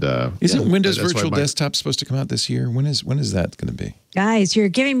 And isn't Windows Virtual Desktop supposed to come out this year? When is that going to be? Guys, you're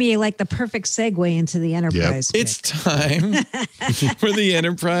giving me like the perfect segue into the enterprise. It's time for the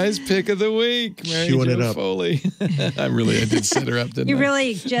enterprise pick of the week. Mary Jo Foley. I did set her up, didn't I? You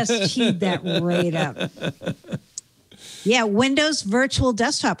really just teed that right up. Yeah, Windows Virtual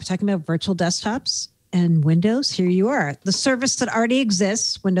Desktop. We're talking about virtual desktops and Windows. Here you are. The service that already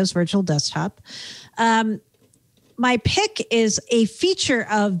exists, Windows Virtual Desktop. My pick is a feature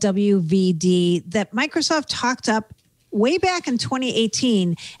of WVD that Microsoft talked up way back in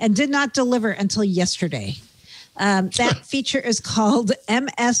 2018 and did not deliver until yesterday. That feature is called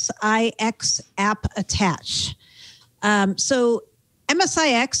MSIX App Attach. So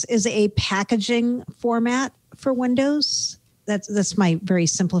MSIX is a packaging format for Windows. That's my very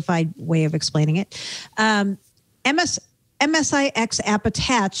simplified way of explaining it. MSIX App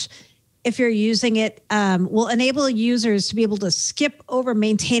Attach, if you're using it, will enable users to be able to skip over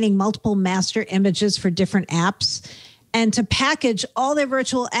maintaining multiple master images for different apps and to package all their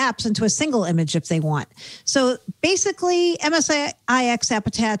virtual apps into a single image if they want. So basically, MSIX App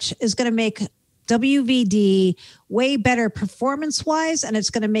Attach is going to make WVD way better performance-wise, and it's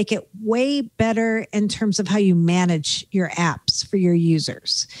going to make it way better in terms of how you manage your apps for your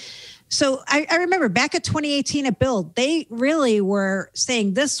users. So I remember back at 2018 at Build, they really were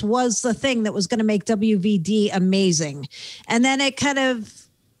saying this was the thing that was going to make WVD amazing. And then it kind of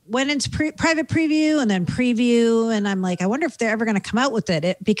went into private preview and then preview, and I'm like, I wonder if they're ever going to come out with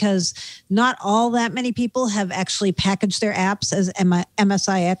it, because not all that many people have actually packaged their apps as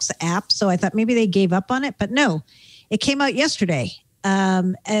MSIX apps. So I thought maybe they gave up on it, but no, it came out yesterday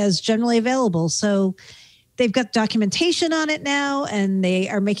as generally available. So they've got documentation on it now, and they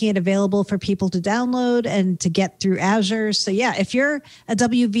are making it available for people to download and to get through Azure. So yeah, if you're a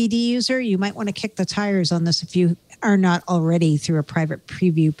WVD user, you might want to kick the tires on this if you are not already through a private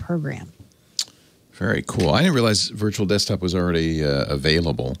preview program. Very cool. I didn't realize Virtual Desktop was already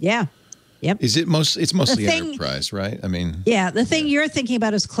available. Yeah. Yep. Is it it's mostly enterprise, right? I mean, yeah, the thing you're thinking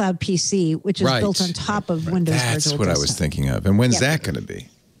about is Cloud PC, which is built on top of Windows Virtual Desktop. That's what I was thinking of. And when's that going to be?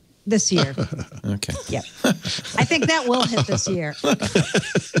 This year. Okay. Yep. I think that will hit this year.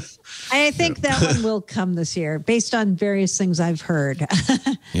 I think that one will come this year based on various things I've heard.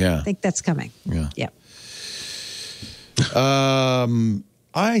 Yeah. I think that's coming. Yeah. Yep.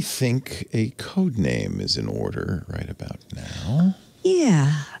 I think a code name is in order right about now.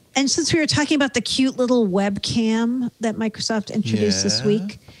 Yeah. And since we were talking about the cute little webcam that Microsoft introduced this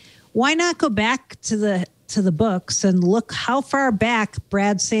week, why not go back to the books and look how far back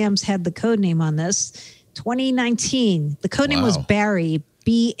Brad Sams had the code name on this? 2019. The code name was Barry,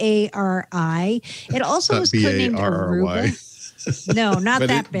 B-A-R-I. It also was codenamed Aruba. No, not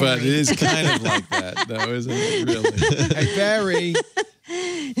that Barry. But it is kind of like that, though, isn't it? Really? Hey, Barry.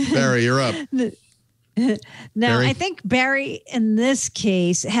 Barry, you're up. No, Barry? I think Barry in this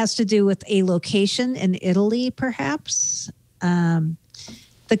case has to do with a location in Italy, perhaps.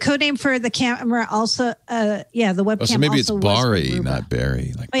 The code name for the camera also, the webcam. So maybe also it's Bari, not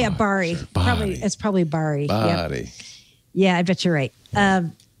Barry. Like Bari. Sure. It's probably Bari. Bari. Yep. Yeah, I bet you're right.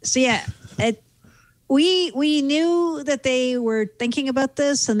 We knew that they were thinking about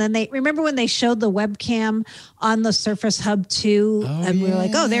this, and then remember when they showed the webcam on the Surface Hub 2, and we were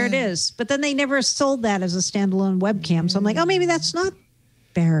like, oh, there it is. But then they never sold that as a standalone webcam. So I'm like, oh, maybe that's not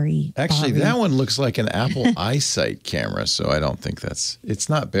Barry. Actually, that one looks like an Apple iSight camera, so I don't think it's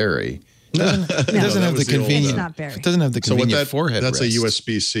not Barry. It doesn't have the convenient. It's not Barry. It doesn't have the convenient forehead. That's rest. a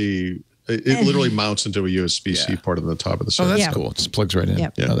USB-C. It literally mounts into a USB-C part of the top of the Surface. Oh, that's cool. It just plugs right in.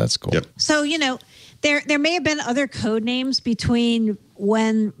 Yep. Oh, that's cool. Yep. So, there may have been other code names between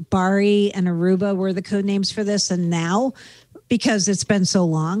when Bari and Aruba were the code names for this and now, because it's been so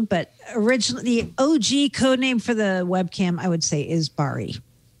long. But originally, the OG code name for the webcam, I would say, is Bari.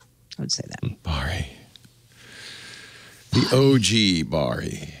 I would say that. Bari. The OG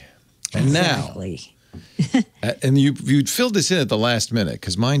Bari. And exactly. Now, and you'd filled this in at the last minute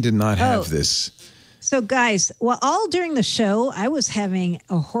because mine did not have this. So, guys, all during the show, I was having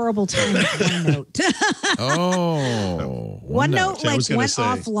a horrible time with OneNote. OneNote went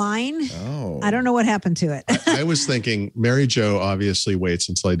offline. Oh. I don't know what happened to it. I was thinking Mary Jo obviously waits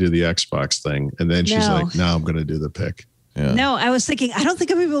until I do the Xbox thing, and then she's like, "Now I'm going to do the pick." Yeah. No, I was thinking I don't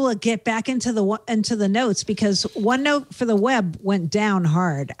think I'll be able to get back into the notes because OneNote for the web went down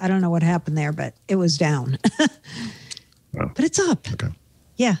hard. I don't know what happened there, but it was down. But it's up. Okay.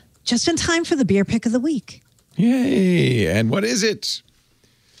 Yeah. Just in time for the beer pick of the week. Yay. And what is it?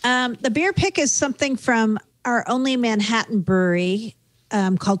 The beer pick is something from our only Manhattan brewery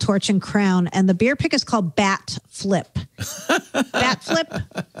called Torch and Crown. And the beer pick is called Bat Flip. Bat Flip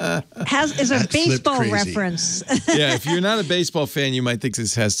is a baseball reference. Yeah, if you're not a baseball fan, you might think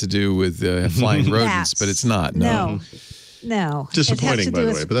this has to do with flying rodents, but it's not. No. Disappointing, by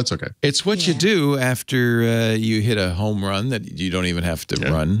the way, but that's okay. It's what you do after you hit a home run that you don't even have to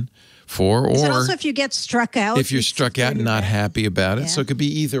run for. Or also if you get struck out. If you're struck out and not happy about it. So it could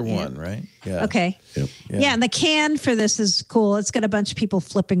be either one, right? Yeah. Okay. Yep. Yeah, and the can for this is cool. It's got a bunch of people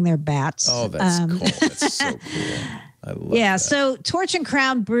flipping their bats. Oh, that's cool. That's so cool. I love that. So Torch and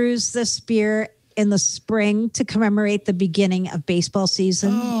Crown brews this beer in the spring to commemorate the beginning of baseball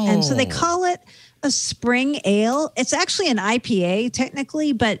season. Oh. And so they call it a spring ale. It's actually an IPA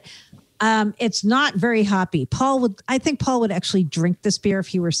technically, but it's not very hoppy. I think Paul would actually drink this beer if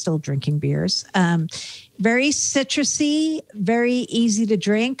he were still drinking beers. Very citrusy, very easy to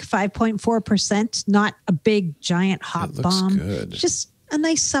drink, 5.4%, not a big giant hop bomb. Good. Just a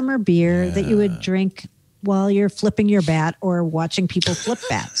nice summer beer that you would drink while you're flipping your bat or watching people flip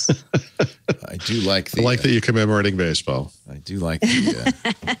bats. I do like I like that you're commemorating baseball. I do like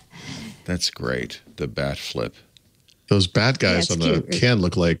the that's great. The bat flip. Those bat guys on the can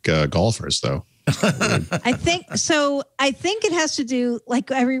look like golfers, though. I think so. I think it has to do,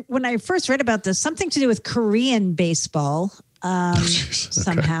 when I first read about this, something to do with Korean baseball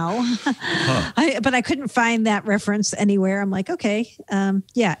somehow. But I couldn't find that reference anywhere. I'm like, okay,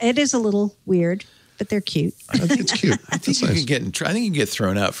 it is a little weird. but they're cute. I think it's cute. I think you can get I think you can get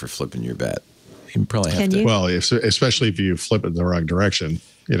thrown out for flipping your bat. You probably have Can to. you? Well, especially if you flip it in the wrong direction,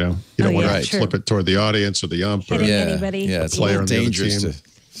 you don't want yeah, to true. flip it toward the audience or the ump. Or, Hitting anybody. Yeah, it's a player little on the other dangerous team. to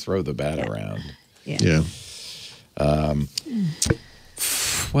throw the bat around. Yeah.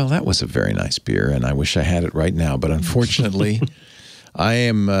 Well, that was a very nice beer, and I wish I had it right now. But unfortunately, I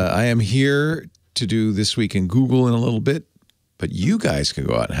am here to do This Week in Google in a little bit. But you guys can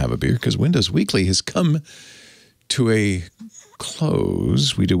go out and have a beer because Windows Weekly has come to a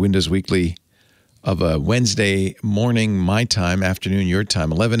close. We do Windows Weekly of a Wednesday morning, my time, afternoon, your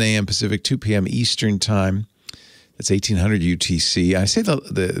time, 11 a.m. Pacific, 2 p.m. Eastern time. That's 1800 UTC. I say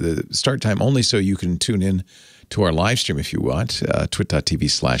the start time only so you can tune in to our live stream if you want,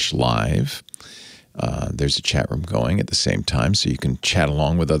 twit.tv/live. There's a chat room going at the same time, so you can chat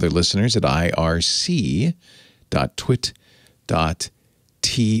along with other listeners at irc.twit.tv.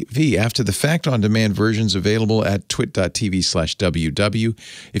 After the fact, on-demand versions available at twit.tv/ww.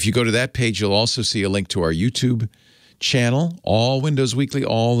 If you go to that page, you'll also see a link to our YouTube channel, all Windows Weekly,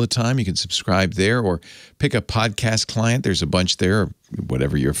 all the time. You can subscribe there or pick a podcast client. There's a bunch there,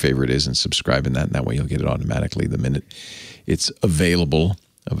 whatever your favorite is, and subscribe in that. And that way you'll get it automatically the minute it's available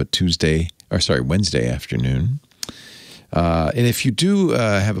of a Wednesday afternoon. And if you do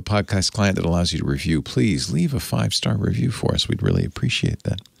have a podcast client that allows you to review, please leave a 5-star review for us. We'd really appreciate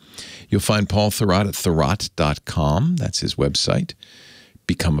that. You'll find Paul Thurrott at thurrott.com. That's his website.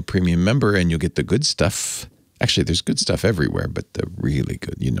 Become a premium member and you'll get the good stuff. Actually, there's good stuff everywhere, but the really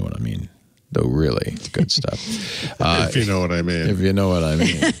good, you know what I mean? The really good stuff. If you know what I mean. If you know what I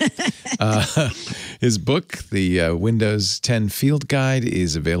mean. His book, the Windows 10 Field Guide,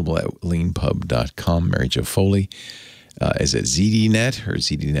 is available at leanpub.com. Mary Jo Foley is at ZDNet. Her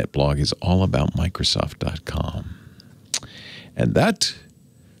ZDNet blog is allaboutmicrosoft.com. And that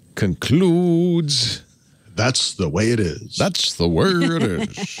concludes... That's the way it is. That's the way it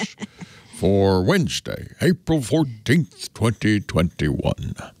is. For Wednesday, April 14th,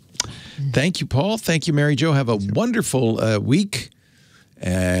 2021. Thank you, Paul. Thank you, Mary Jo. Have a wonderful week.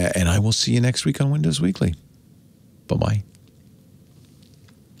 And I will see you next week on Windows Weekly. Bye-bye.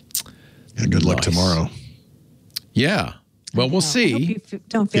 Yeah, good luck tomorrow. Yeah. Well, we'll see. I hope you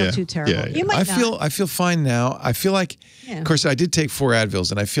don't feel too terrible. Yeah, yeah. You might I feel fine now. I feel like, of course, I did take 4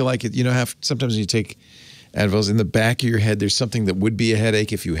 Advils, and I feel like, sometimes when you take Advils, in the back of your head, there's something that would be a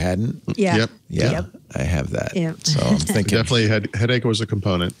headache if you hadn't. Yeah. Yep. Yeah, I have that. Yep. So I'm thinking. Definitely headache was a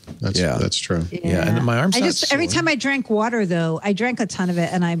component. That's true. Yeah, and my arms. Every time I drank water, though, I drank a ton of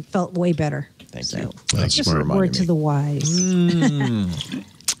it, and I felt way better. Thank you. That's Just smart. word to the wise.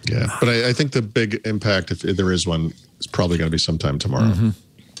 Yeah, but I think the big impact, if there is one, is probably going to be sometime tomorrow. Mm-hmm.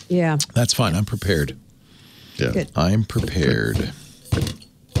 Yeah. That's fine. I'm prepared. Yeah. Good. I'm prepared.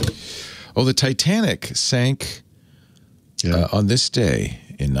 Oh, the Titanic sank on this day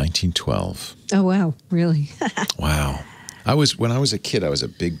in 1912. Oh, wow. Really? Wow. When I was a kid, I was a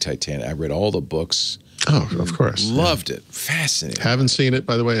big Titanic. I read all the books. Oh, of course. Loved it. Fascinating. Haven't seen it,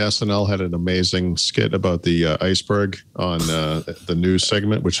 by the way. SNL had an amazing skit about the iceberg on the news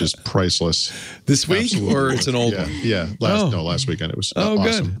segment, which is priceless. This week, Absolutely. or it's an old one? Yeah. Last weekend. It was Oh,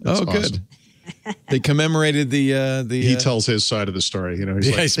 awesome. good. It's Oh, good. awesome. They commemorated the. He tells his side of the story. He's The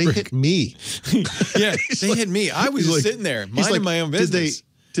like, iceberg. they hit me. Yeah, they hit me. I was just sitting there, minding my own business.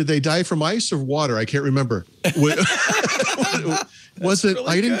 Did they die from ice or water? I can't remember. Was it? really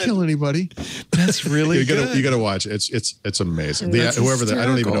I didn't good. kill anybody. That's really good. You gotta watch it. It's amazing. That's I don't even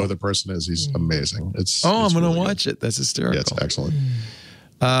know hysterical. who the person is. He's amazing. I'm going to really watch it. That's hysterical. Yeah, it's excellent.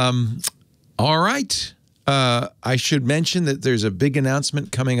 All right. I should mention that there's a big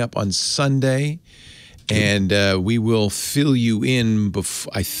announcement coming up on Sunday, and we will fill you in.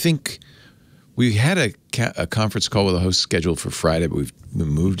 I think we had a conference call with a host scheduled for Friday, but we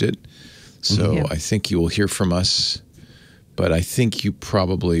moved it. So I think you will hear from us. But I think you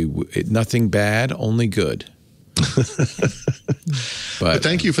probably nothing bad, only good. But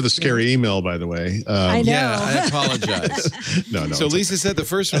thank you for the scary email, by the way. I know. Yeah, I apologize. No. So Lisa said the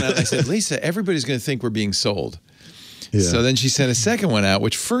first one out. I said, Lisa, everybody's going to think we're being sold. Yeah. So then she sent a second one out,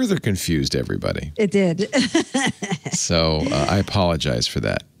 which further confused everybody. It did. So I apologize for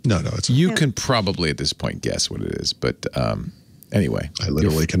that. No, it's You can probably at this point guess what it is. But anyway. I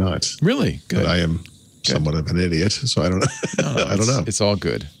literally cannot. Really? Good. But I am somewhat of an idiot, so I don't know. I don't know. It's all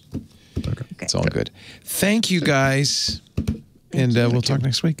good. Okay. It's all good. Thank you, guys. And we'll talk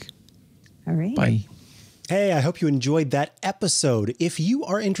next week. All right. Bye. Hey, I hope you enjoyed that episode. If you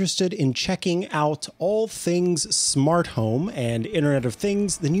are interested in checking out all things smart home and Internet of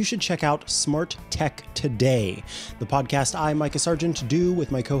Things, then you should check out Smart Tech Today, the podcast I, Micah Sargent, do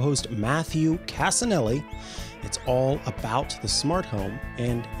with my co-host Matthew Casanelli. It's all about the smart home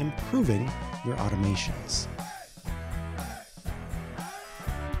and improving your automations.